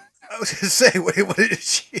 I was gonna say, wait, what did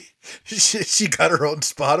she got her own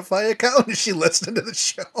Spotify account? Is she listening to the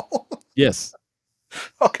show? Yes.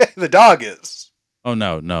 Okay, the dog is. Oh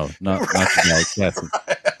no, not the dog, Cassie.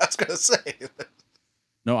 Right. I was gonna say.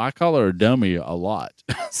 No, I call her a dummy a lot.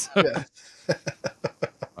 Yeah.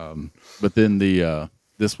 But then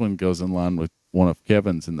this one goes in line with one of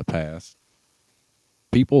Kevin's in the past.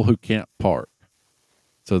 People who can't park.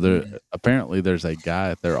 So apparently there's a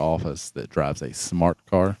guy at their office that drives a smart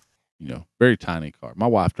car, very tiny car. My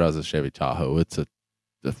wife drives a Chevy Tahoe. It's a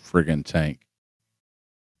friggin' tank.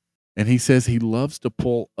 And he says he loves to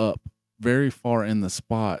pull up very far in the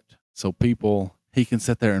spot so he can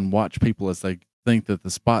sit there and watch people as they think that the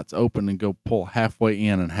spot's open and go pull halfway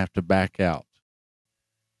in and have to back out.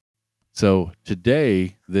 So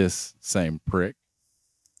today, this same prick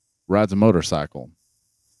rides a motorcycle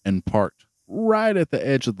and parked right at the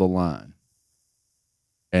edge of the line.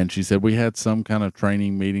 And she said we had some kind of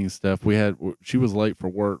training meeting stuff. She was late for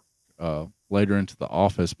work later into the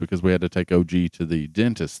office because we had to take OG to the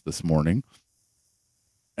dentist this morning.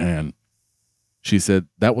 And she said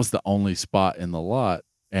that was the only spot in the lot.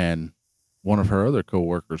 And one of her other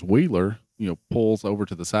coworkers, Wheeler, pulls over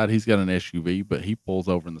to the side. He's got an SUV, but he pulls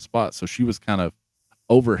over in the spot. So she was kind of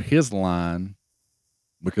over his line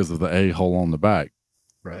because of the a-hole on the back.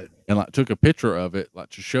 Right. And like took a picture of it, like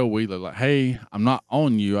to show Wheeler, like, hey, I'm not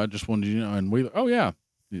on you. I just wanted you to know. And Wheeler, oh yeah.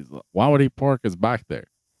 He's like, why would he park his bike there?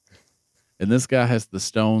 And this guy has the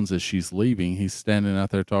stones as she's leaving. He's standing out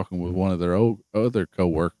there talking with one of their other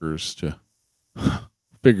coworkers to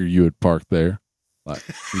figure you would park there. Like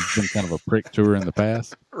he's been kind of a prick to her in the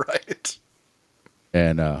past. Right.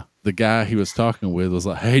 And the guy he was talking with was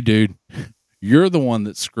like, hey, dude, you're the one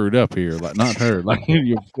that screwed up here. Like, not her. Like,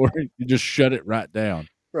 you just shut it right down.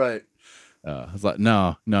 Right. It's like,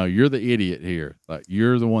 no, you're the idiot here. Like,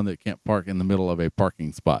 you're the one that can't park in the middle of a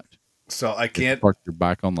parking spot. So I can't park your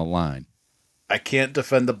bike on the line. I can't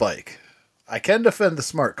defend the bike. I can defend the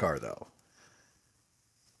smart car, though.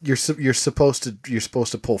 You're supposed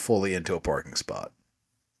to pull fully into a parking spot.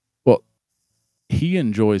 Well, he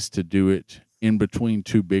enjoys to do it in between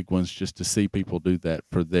two big ones just to see people do that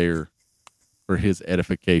for his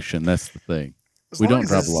edification. That's the thing. We don't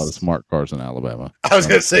drive a lot of smart cars in Alabama. I was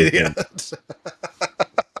going to say, yeah.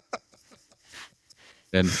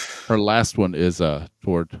 And her last one is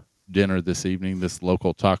toward dinner this evening, this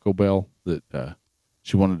local Taco Bell that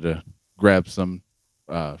she wanted to grab some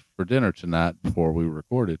for dinner tonight before we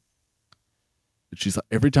recorded. But she's like,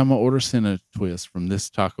 every time I order Cinnamon Twist from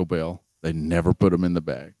this Taco Bell, they never put them in the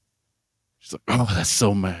bag. She's like, oh, that's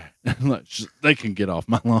so mad. Like, they can get off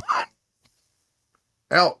my lawn.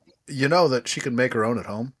 Al, you know that she can make her own at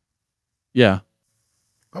home? Yeah.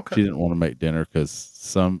 Okay. She didn't want to make dinner because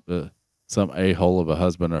some a-hole of a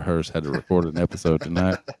husband of hers had to record an episode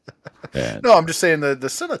tonight. And no, I'm just saying the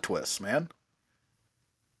Cinnamon Twists, man.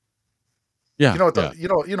 Yeah. You know what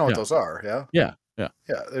you know what those are, yeah? Yeah.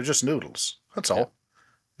 Yeah, they're just noodles. That's all. Yeah.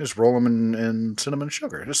 Just roll them in cinnamon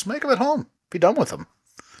sugar. Just make them at home. Be done with them.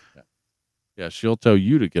 Yeah, she'll tell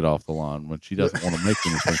you to get off the lawn when she doesn't want to make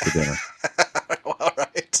anything for dinner. All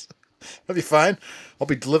right. That'll be fine. I'll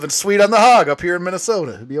be living sweet on the hog up here in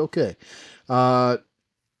Minnesota. It'll be okay.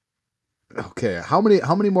 Okay. How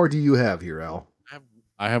many more do you have here, Al?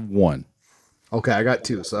 I have one. Okay, I got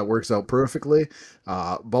two, so that works out perfectly.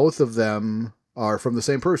 Both of them are from the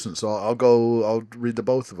same person, so I'll read the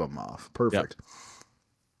both of them off. Perfect. Yep.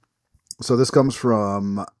 So this comes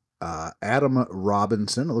from Adam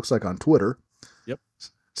Robinson. It looks like on Twitter. Yep. It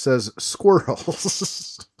says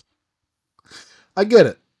squirrels. I get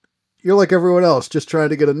it. You're like everyone else, just trying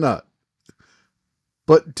to get a nut.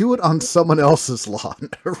 But do it on someone else's lawn.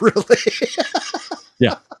 Really?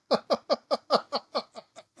 Yeah.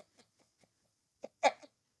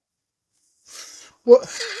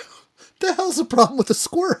 What the hell's the problem with a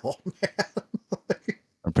squirrel, man?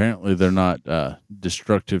 Apparently they're not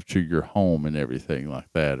destructive to your home and everything like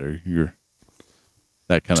that, or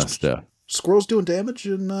that kind of stuff. Squirrels doing damage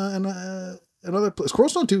in other places.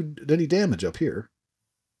 Squirrels don't do any damage up here.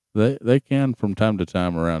 They can from time to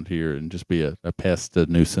time around here and just be a pest, a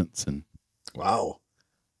nuisance. And wow.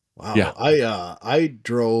 Yeah. I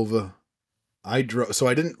drove. So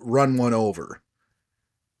I didn't run one over,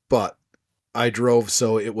 but I drove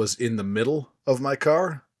so it was in the middle of my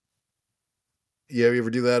car. Yeah, you ever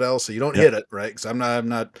do that, Al? So you don't hit it, right? Because I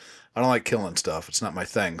don't like killing stuff. It's not my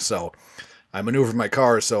thing. So I maneuvered my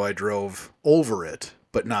car so I drove over it,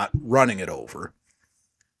 but not running it over.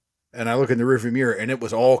 And I look in the rearview mirror, and it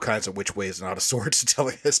was all kinds of which ways and out of sorts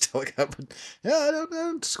telling up. Yeah,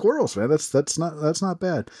 squirrels, man. That's not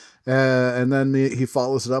bad. And then he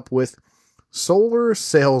follows it up with, solar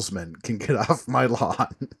salesmen can get off my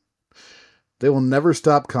lawn. They will never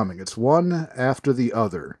stop coming. It's one after the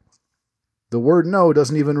other. The word no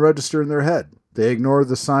doesn't even register in their head. They ignore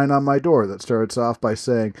the sign on my door that starts off by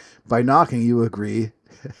saying, by knocking you agree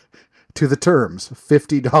to the terms,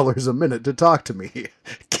 $50 a minute to talk to me.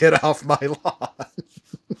 Get off my lawn.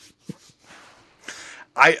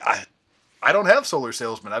 I don't have solar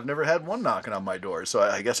salesmen. I've never had one knocking on my door, so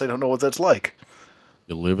I guess I don't know what that's like.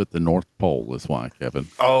 You live at the North Pole is why, Kevin.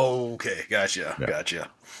 Oh, okay. Gotcha. Yeah. Gotcha.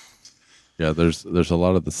 Yeah, there's a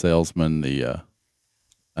lot of the salesmen,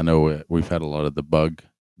 I know we've had a lot of the bug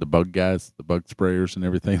guys, the bug sprayers and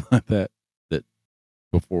everything like that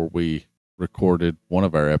before we recorded one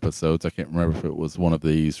of our episodes, I can't remember if it was one of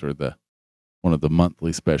these or one of the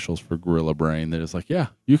monthly specials for Gorilla Brain, that is like, yeah,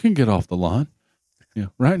 you can get off the lawn,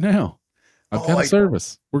 right now. I've got a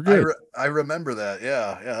service. We're good. I remember that.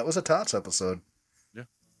 Yeah. That was a TOTS episode. Yeah.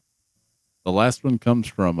 The last one comes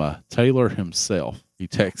from Taylor himself. He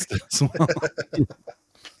texted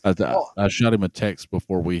us. I shot him a text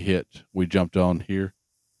before we jumped on here,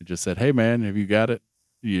 It just said, "Hey man, have you got it?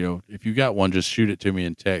 If you got one, just shoot it to me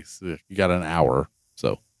in text. You got an hour."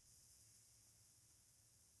 So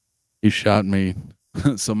he shot me.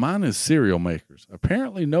 So mine is cereal makers.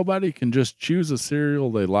 Apparently nobody can just choose a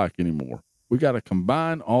cereal they like anymore. We got to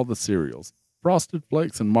combine all the cereals, Frosted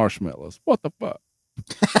Flakes and marshmallows. What the fuck?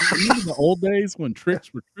 Remember the old days when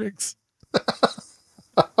tricks were tricks?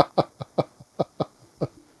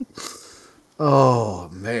 Oh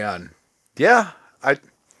man, yeah. I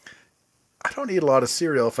don't eat a lot of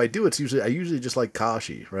cereal. If I do, I usually just like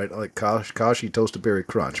Kashi, right? I like Kashi Toasted Berry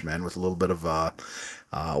Crunch, man, with a little bit of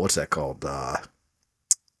what's that called?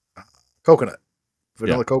 Coconut,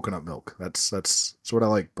 vanilla coconut milk. That's what I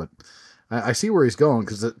like. But I see where he's going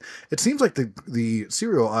because it seems like the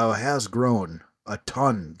cereal aisle has grown a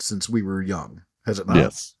ton since we were young, has it not?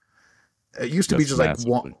 Yes. It used to be just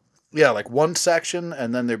massively. Like one. Yeah, like one section,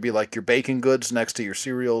 and then there'd be like your baking goods next to your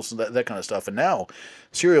cereals, that kind of stuff. And now,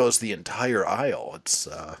 cereal is the entire aisle. It's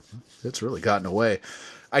really gotten away.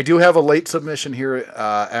 I do have a late submission here,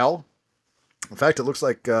 Al. In fact, it looks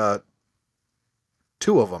like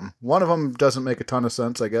two of them. One of them doesn't make a ton of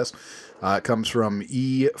sense, I guess. It comes from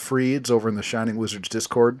E. Freeds over in the Shining Wizards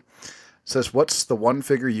Discord. It says, "What's the one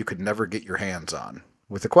figure you could never get your hands on?"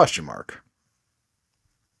 With a question mark.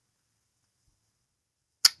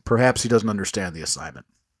 Perhaps he doesn't understand the assignment.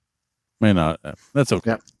 May not. That's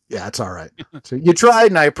okay. Yeah, it's all right. So you tried,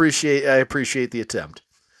 and I appreciate the attempt.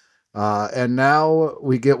 And now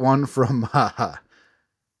we get one from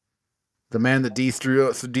the man that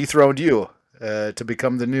dethroned you to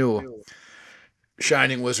become the new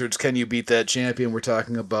Shining Wizards. Can you beat that champion? We're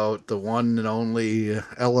talking about the one and only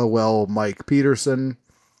LOL Mike Peterson.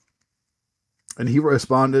 And he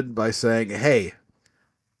responded by saying, "Hey,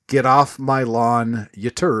 get off my lawn, you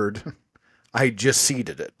turd. I just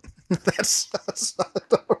seeded it." That's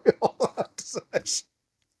the real answer.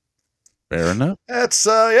 Fair enough. That's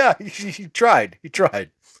yeah. He tried.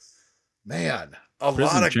 Man,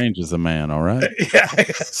 Prison changes a man. All right. Yeah,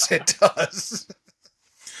 yes, it does.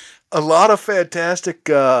 A lot of fantastic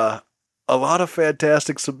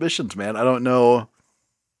submissions, man. I don't know.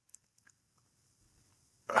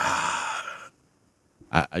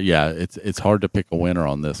 Yeah, it's hard to pick a winner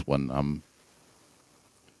on this one.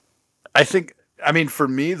 I think, for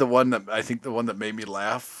me, the one that made me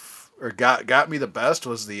laugh or got me the best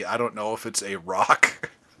was I don't know if it's a rock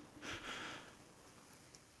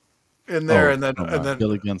in there, and then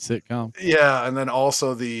Billy Gunn sitcom. Yeah, and then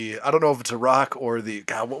also I don't know if it's a rock or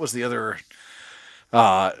what was the other?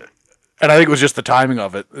 And I think it was just the timing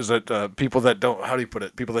of it. Is that people that don't, how do you put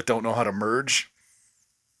it? People that don't know how to merge.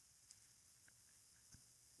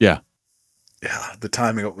 Yeah. Yeah, the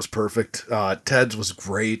timing of it was perfect. Ted's was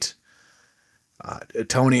great.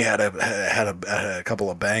 Tony had a couple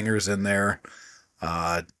of bangers in there.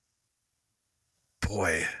 Boy,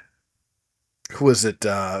 who is it?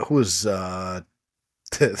 Who is the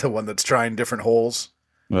one that's trying different holes?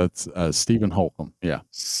 That's Stephen Holcomb. Yeah.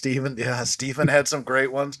 Stephen had some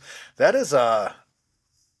great ones. That is boy,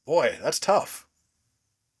 that's tough.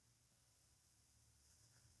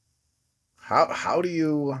 How do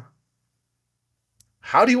you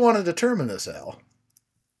want to determine this, Al?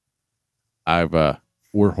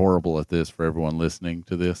 We're horrible at this for everyone listening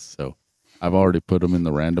to this, so I've already put them in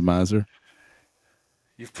the randomizer.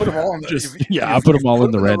 You've put them all in I put them all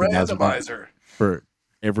in the randomizer for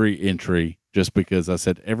every entry, just because I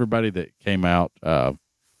said everybody that came out,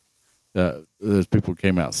 those people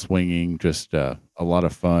came out swinging, just a lot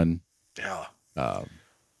of fun. Yeah.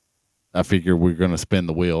 I figure we're going to spin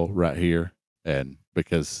the wheel right here, and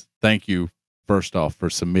because thank you first off for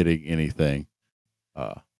submitting anything.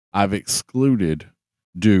 I've excluded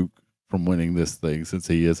Duke from winning this thing since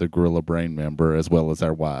he is a Gorilla Brain member as well as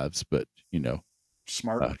our wives, but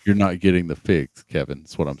smart. You're not getting the figs, Kevin.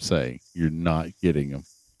 That's what I'm saying. You're not getting them.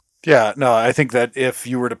 Yeah, no, I think that if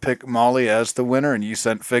you were to pick Molly as the winner and you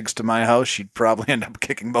sent figs to my house, she'd probably end up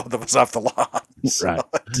kicking both of us off the lawn. So, right.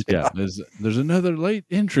 Yeah. There's another late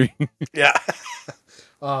entry. Yeah.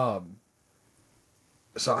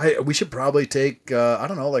 So we should probably take I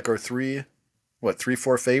don't know, like our 3,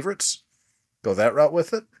 4 favorites. Go that route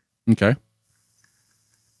with it. Okay.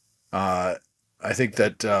 I think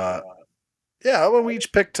that well, we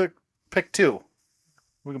each pick 2.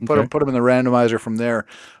 We can put them in the randomizer from there.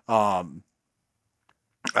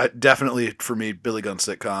 Definitely for me, Billy Gunn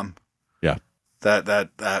sitcom. Yeah.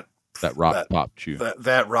 That rock popped you.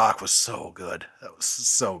 That rock was so good. That was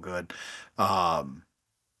so good. I'm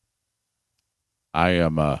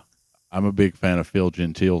a big fan of Phil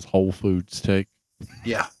Gentile's Whole Foods take.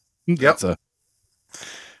 Yeah. Yep.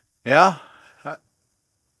 Yeah.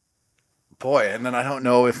 boy, and then I don't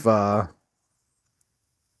know if for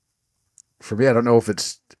me, I don't know if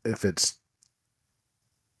it's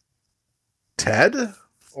Ted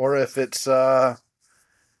or if it's one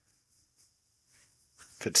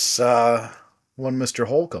Mr.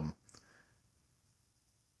 Holcomb.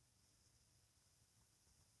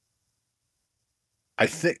 I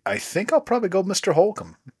think I'll probably go Mr.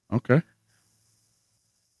 Holcomb. Okay.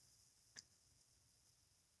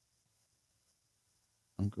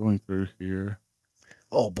 I'm going through here.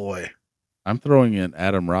 Oh boy. I'm throwing in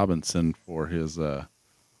Adam Robinson for his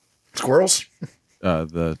Squirrels?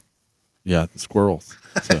 The squirrels.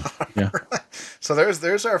 So yeah. So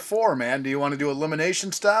there's our 4, man. Do you want to do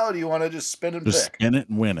elimination style or do you want to just spin and Just pick? spin it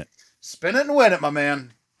and win it. Spin it and win it, my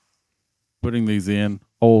man. Putting these in.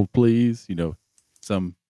 Hold please. We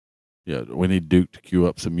need Duke to cue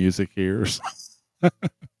up some music here.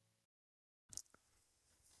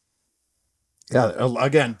 Yeah,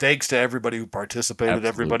 again, thanks to everybody who participated, Absolutely.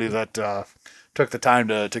 everybody that took the time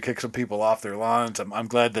to kick some people off their lawns. I'm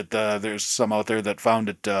glad that there's some out there that found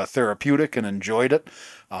it therapeutic and enjoyed it.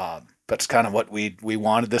 That's kind of what we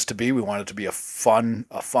wanted this to be. We wanted it to be a fun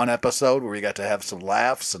episode where we got to have some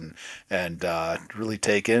laughs and really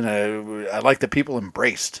take in. I like that people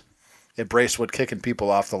embraced what kicking people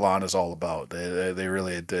off the lawn is all about. They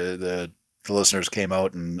really the listeners came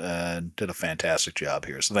out and did a fantastic job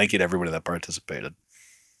here. So thank you to everybody that participated.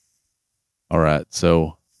 All right.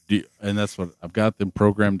 So, and that's what I've got them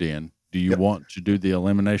programmed in. Do you want to do the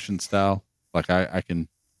elimination style? Like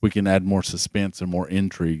we can add more suspense and more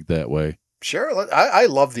intrigue that way. Sure. I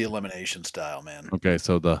love the elimination style, man. Okay.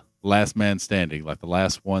 So the last man standing, like the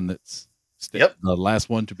last one the last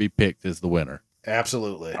one to be picked is the winner.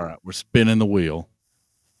 Absolutely. All right. We're spinning the wheel.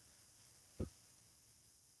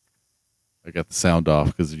 I got the sound off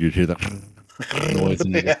because you'd hear that noise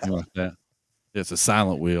and everything like that. It's a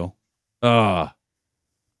silent wheel. My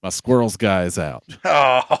squirrels guy is out.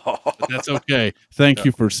 Oh. But that's okay. Thank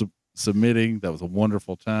you for submitting. That was a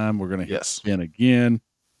wonderful time. We're going to hit spin again.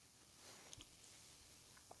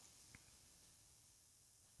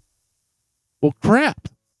 Well, crap.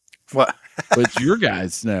 What? But it's your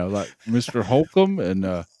guys now, like Mr. Holcomb and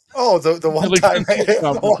the one time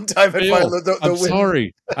I'm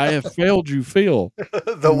sorry, I have failed you, Phil.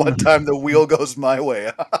 The one time the wheel goes my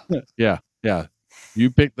way. Yeah. You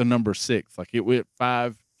picked the number 6. Like it went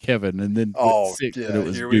 5, Kevin, and then 6, and it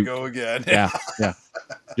was here Duke. We go again. Yeah.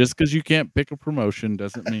 Just because you can't pick a promotion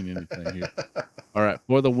doesn't mean anything here. All right,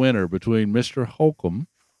 for the winner between Mr. Holcomb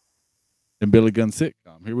and Billy Gunn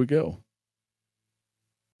Sitcom. Here we go.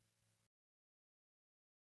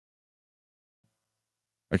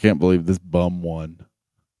 I can't believe this bum won.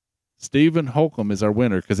 Stephen Holcomb is our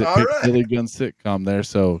winner because it picked Billy Gunn Sitcom there.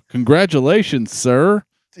 So congratulations, sir.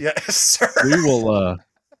 Yes, sir. We will.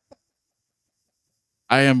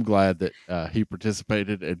 I am glad that he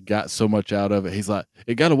participated and got so much out of it. He's like,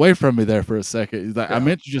 it got away from me there for a second. He's like, I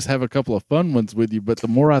meant to just have a couple of fun ones with you, but the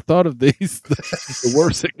more I thought of these, the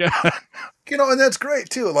worse it got. And that's great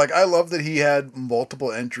too. Like I love that he had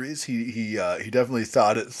multiple entries. He definitely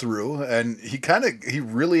thought it through, and he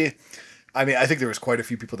really. I mean, I think there was quite a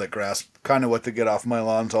few people that grasped kind of what the Get Off My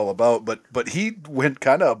Lawn's all about, but he went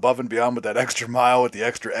kind of above and beyond with that extra mile, with the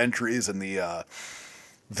extra entries and the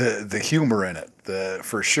humor in it,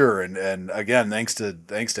 for sure. And again, thanks to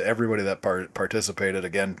everybody that participated.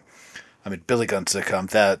 Again, I mean, Billy Gunn Sitcom,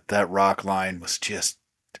 that rock line was just,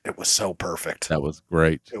 it was so perfect. That was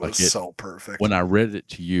great. It was so perfect. When I read it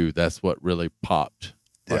to you, that's what really popped.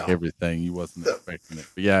 Like everything, you wasn't expecting it.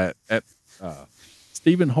 But yeah, at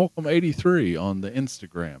Stephen Holcomb 83 on the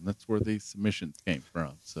Instagram. That's where these submissions came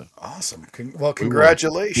from. So awesome. Well,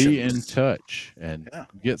 congratulations. Be in touch and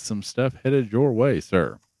get some stuff headed your way,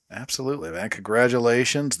 sir. Absolutely, man.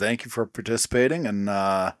 Congratulations. Thank you for participating. And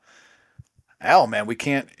Al, man, we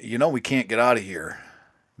can't get out of here.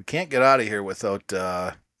 We can't get out of here without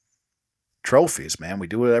trophies, man. We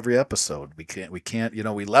do it every episode. We can't, we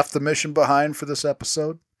left the mission behind for this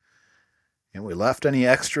episode. And we left any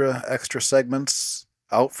extra segments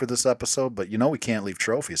out for this episode, but we can't leave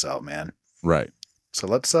trophies out, man. Right. So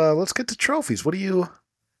let's get to trophies. What do you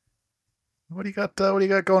got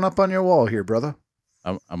going up on your wall here, brother?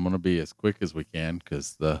 I'm going to be as quick as we can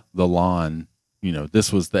because the lawn,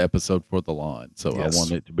 this was the episode for the lawn. So I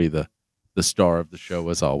want it to be the star of the show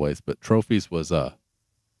as always, but trophies was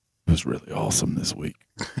really awesome this week.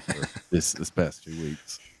 this past 2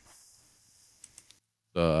 weeks.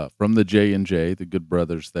 From the J&J, the good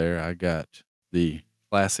brothers there, I got the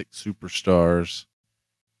classic superstars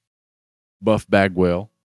Buff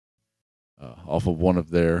Bagwell off of one of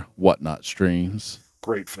their Whatnot streams.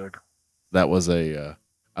 Great fig. That was I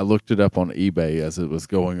I looked it up on eBay as it was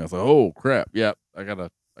going. I was like, "Oh crap! Yep, I gotta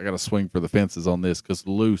swing for the fences on this because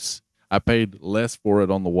loose. I paid less for it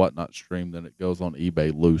on the Whatnot stream than it goes on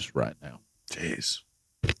eBay loose right now. Jeez.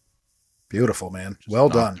 Beautiful, man. Just Well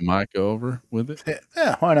knocked done. the mic over with it.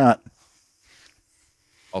 Yeah, why not?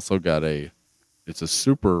 Also got it's a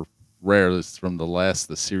super rare. This is from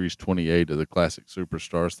the series 28 of the classic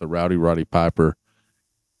superstars, the Rowdy Roddy Piper.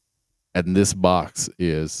 And this box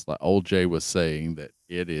is, like old Jay was saying, that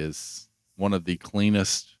it is one of the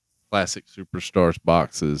cleanest classic superstars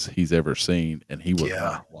boxes he's ever seen, and he was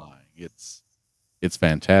not lying. It's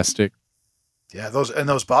fantastic. Yeah,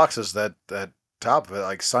 those boxes that top of it,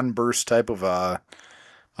 like sunburst type of a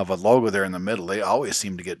logo there in the middle, they always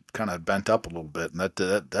seem to get kind of bent up a little bit, and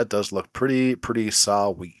that does look pretty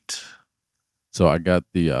sweet. So I got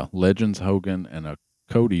the Legends Hogan and a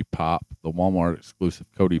Cody Pop, the Walmart exclusive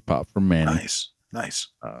Cody Pop from Manny. Nice.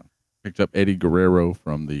 Picked up Eddie Guerrero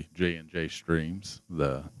from the J&J streams,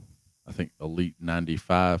 I think Elite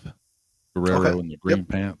 95 Guerrero in the green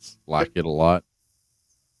pants. Like it a lot.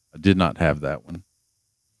 I did not have that one.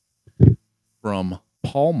 From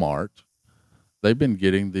Paul Mart, they've been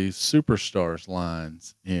getting these Superstars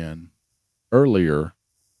lines in earlier,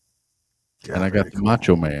 and I got the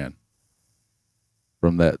Macho Man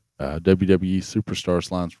from that WWE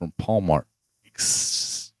Superstars lines from Paul Mart.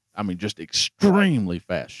 Just extremely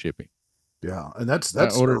fast shipping. Yeah, and that's I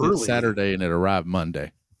ordered early. it Saturday and it arrived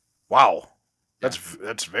Monday. Wow, that's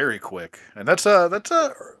very quick, and that's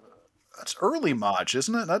early March,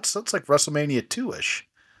 isn't it? That's like WrestleMania 2-ish.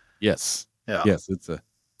 Yes. Yeah. Yes, it's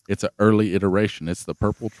a early iteration. It's the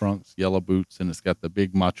purple trunks, yellow boots, and it's got the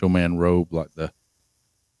big Macho Man robe,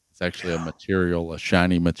 it's actually a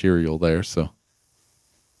shiny material there. So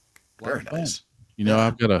very nice.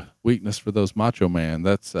 I've got a weakness for those Macho Man.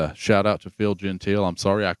 That's a shout out to Phil Gentile. I'm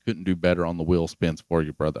sorry I couldn't do better on the wheel spins for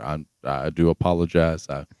you, brother. I do apologize.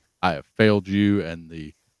 I have failed you and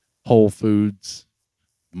the Whole Foods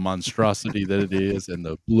monstrosity that it is, and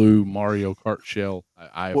the blue Mario Kart shell.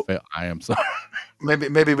 I am sorry.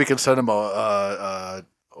 Maybe we can send him a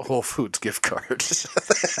Whole Foods gift card.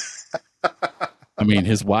 I mean,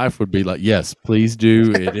 his wife would be like, "Yes, please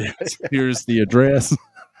do. It is. Here's the address."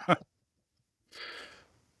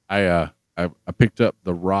 I picked up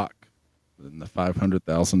the Rock in the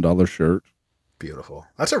 $500,000 shirt. Beautiful.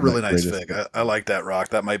 That's a really nice fig. I like that Rock.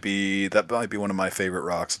 That might be one of my favorite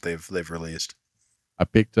Rocks that they've released. I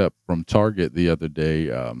picked up from Target the other day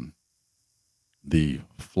the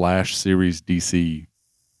Flash Series DC,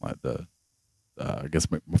 like the I guess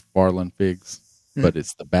McFarlane figs, but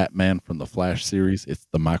it's the Batman from the Flash series. It's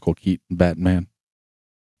the Michael Keaton Batman.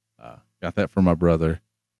 Got that for my brother.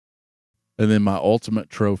 And then my ultimate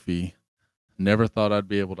trophy. Never thought I'd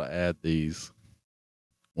be able to add these.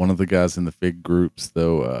 One of the guys in the fig groups,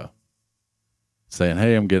 though, saying,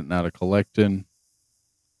 "Hey, I'm getting out of collecting.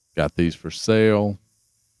 Got these for sale.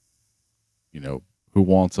 Who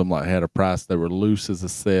wants them?" Like, had a price. They were loose as a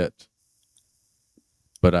set.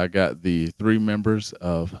 But I got the 3 members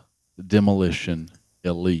of the Demolition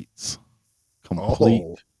Elites,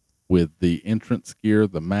 complete with the entrance gear,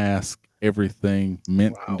 the mask, everything,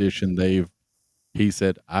 mint condition. He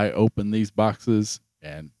said, "I opened these boxes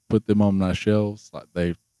and put them on my shelves. Like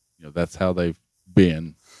that's how they've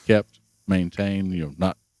been kept, maintained.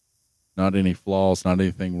 Not any flaws, not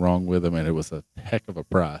anything wrong with them." And it was a heck of a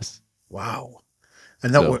price. Wow.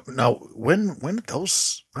 And when were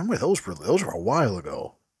those? Those were a while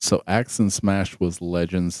ago. So Axe and Smash was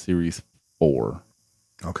Legends Series 4.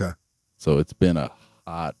 Okay. So it's been a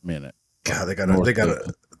hot minute. God,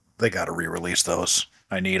 they gotta re-release those.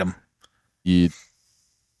 I need them.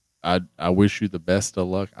 I wish you the best of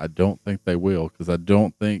luck. I don't think they will, because I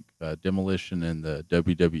don't think Demolition and the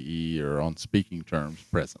WWE are on speaking terms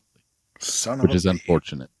presently, which is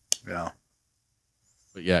unfortunate. Yeah.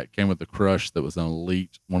 But yeah, it came with the Crush that was an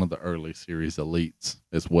elite, one of the early series elites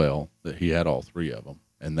as well. That he had all 3 of them,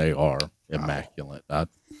 and they are immaculate.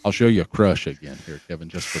 I'll show you a Crush again here, Kevin,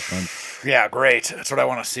 just for fun. Yeah, great. That's what I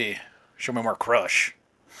want to see. Show me more Crush.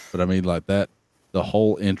 But I mean, like that, the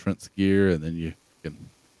whole entrance gear, and then you can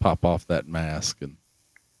pop off that mask, and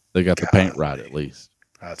they got the paint right at least.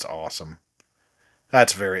 That's awesome.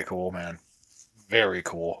 That's very cool, man. Very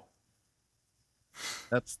cool.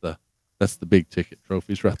 That's the big ticket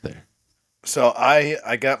trophies right there. So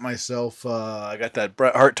I got myself I got that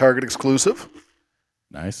Bret Hart Target exclusive.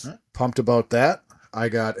 Nice. Pumped about that. I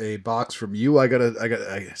got a box from you.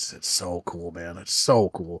 It's so cool, man. It's so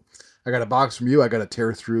cool. I got a box from you. I got to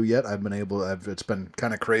tear through yet. It's been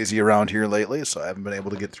kind of crazy around here lately, so I haven't been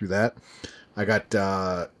able to get through that. I got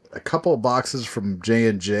a couple of boxes from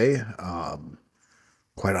J&J.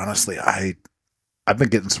 quite honestly, I've been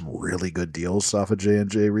getting some really good deals off of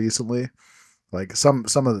J&J recently. Like some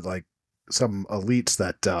of the, like some elites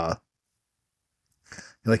that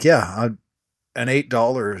like, yeah, an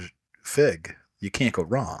 $8 fig, you can't go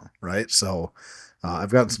wrong, right? So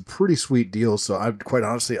I've gotten some pretty sweet deals. So I'm quite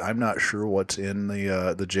honestly, I'm not sure what's in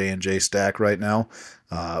the J&J stack right now,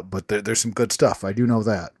 but there's some good stuff. I do know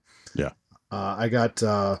that. Yeah. I got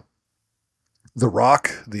the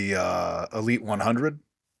Rock, the Elite 100,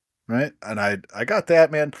 right? And I got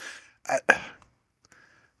that, man.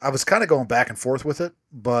 I was kind of going back and forth with it,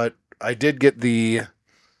 but I did get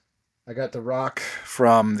I got the Rock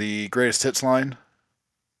from the Greatest Hits line,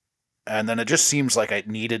 and then it just seems like I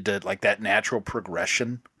needed to like that natural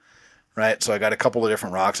progression, right? So I got a couple of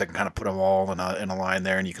different rocks. I can kind of put them all in a line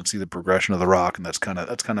there, and you can see the progression of the rock, and that's kind of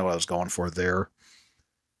what I was going for there.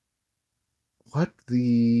 What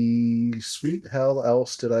the sweet hell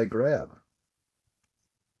else did I grab?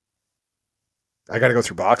 I got to go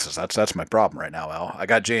through boxes. That's my problem right now, Al. I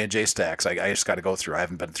got J&J stacks. I just got to go through. I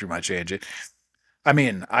haven't been through my J&J. I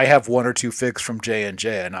mean, I have one or two figs from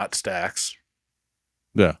J&J, not stacks.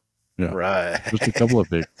 Yeah. Yeah. Right. Just a couple of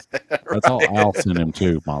figs. That's all Al sent him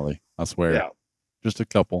too, Molly. I swear. Yeah. Just a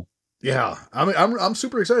couple. Yeah, I mean, I'm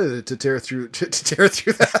super excited to tear through that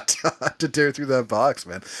box,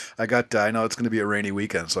 man. I know it's going to be a rainy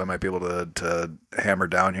weekend, so I might be able to hammer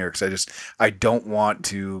down here because I don't want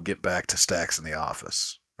to get back to stacks in the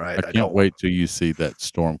office, right? I can't wait till you see that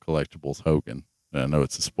Storm Collectibles Hogan. I know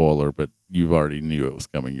it's a spoiler, but you've already knew it was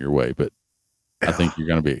coming your way. But I think you're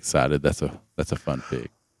going to be excited. That's a fun pick.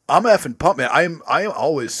 I'm effing pumped, man. I am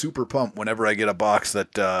always super pumped whenever I get a box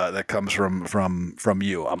that comes from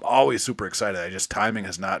you. I'm always super excited. Timing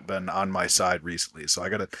has not been on my side recently, so I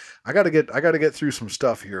gotta get through some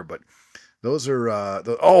stuff here. But those are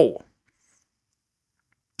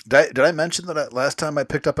did I mention that last time I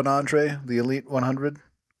picked up an Andre, the Elite 100?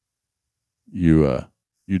 You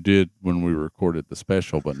did when we recorded the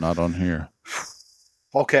special, but not on here.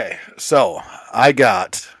 Okay, so I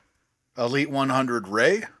got Elite 100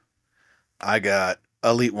 Ray. I got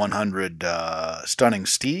Elite 100 Stunning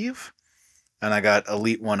Steve. And I got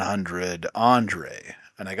Elite 100 Andre.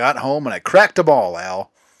 And I got home and I cracked them all,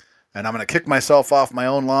 Al. And I'm going to kick myself off my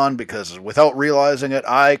own lawn because without realizing it,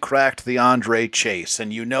 I cracked the Andre Chase.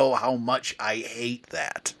 And you know how much I hate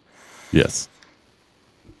that. Yes.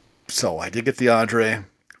 So I did get the Andre.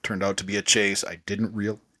 Turned out to be a Chase. I didn't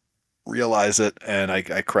realize it, and I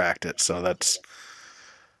cracked it. So that's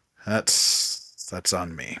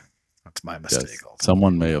on me. That's my mistake. Yes.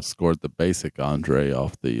 Someone may have scored the basic Andre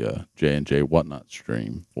off the J&J Whatnot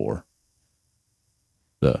stream for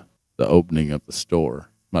the opening of the store.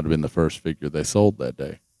 Might have been the first figure they sold that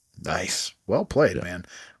day. Nice. Well played, man.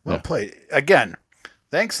 Well played. Again,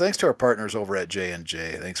 thanks to our partners over at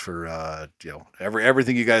J&J. Thanks for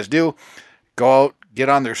everything you guys do. Go out, get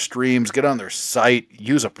on their streams, get on their site,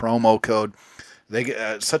 use a promo code. They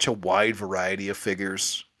get such a wide variety of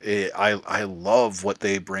figures. I love what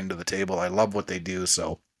they bring to the table. I love what they do.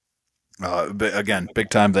 So, again, big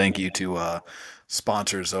time thank you to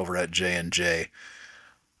sponsors over at J&J.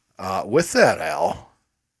 With that, Al,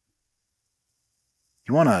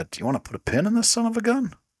 you wanna put a pin in this son of a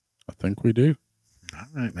gun? I think we do. All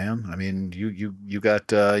right, man. I mean, you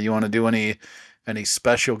got you want to do any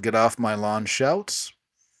special get off my lawn shouts?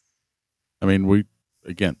 I mean, we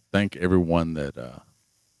again thank everyone that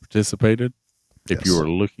participated. If you are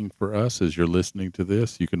looking for us as you're listening to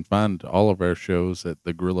this, you can find all of our shows at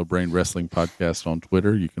the Gorilla Brain Wrestling Podcast on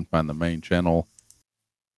Twitter. You can find the main channel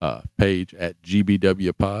page at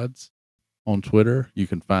GBW Pods on Twitter. You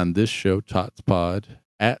can find this show, TOTS Pod,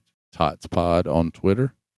 at TOTS Pod on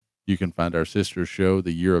Twitter. You can find our sister show,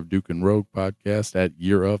 the Year of Duke and Rogue Podcast, at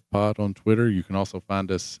Year of Pod on Twitter. You can also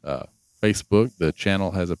find us Facebook. The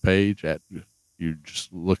channel has a page you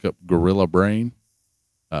just look up Gorilla Brain.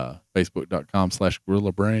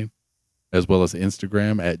 Facebook.com/Gorilla Brain, as well as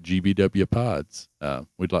Instagram at GBW Pods.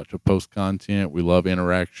 We'd like to post content. We love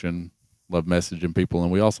interaction, love messaging people. And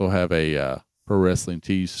we also have a Pro Wrestling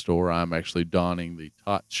Tees store. I'm actually donning the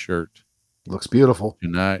TOTS shirt. Looks beautiful.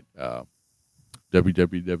 Tonight,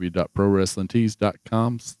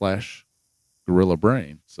 www.prowrestlingtees.com/Gorilla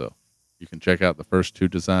Brain. So you can check out the first two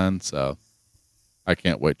designs. I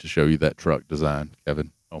can't wait to show you that truck design,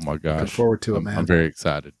 Kevin. Oh my gosh. Looking forward to it, man. I'm very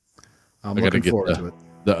excited. I'm looking forward to it.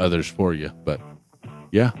 The others for you, but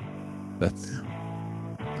yeah,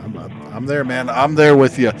 I'm there, man. I'm there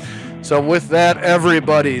with you. So with that,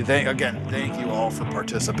 everybody, thank you all for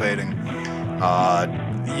participating.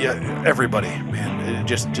 Everybody, man,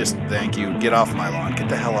 just thank you. Get off my lawn. Get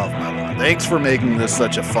the hell off my lawn. Thanks for making this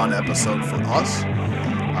such a fun episode for us.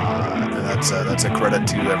 And that's a credit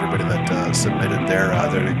to everybody that submitted their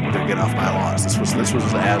Get Off My Lawns. This was as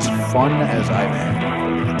fun as I've had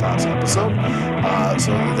recording a TOTS episode.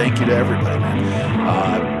 So thank you to everybody,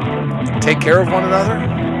 man. Take care of one another.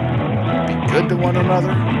 Be good to one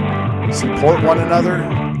another. Support one another.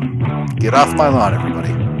 Get off my lawn,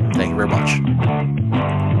 everybody. Thank you very much.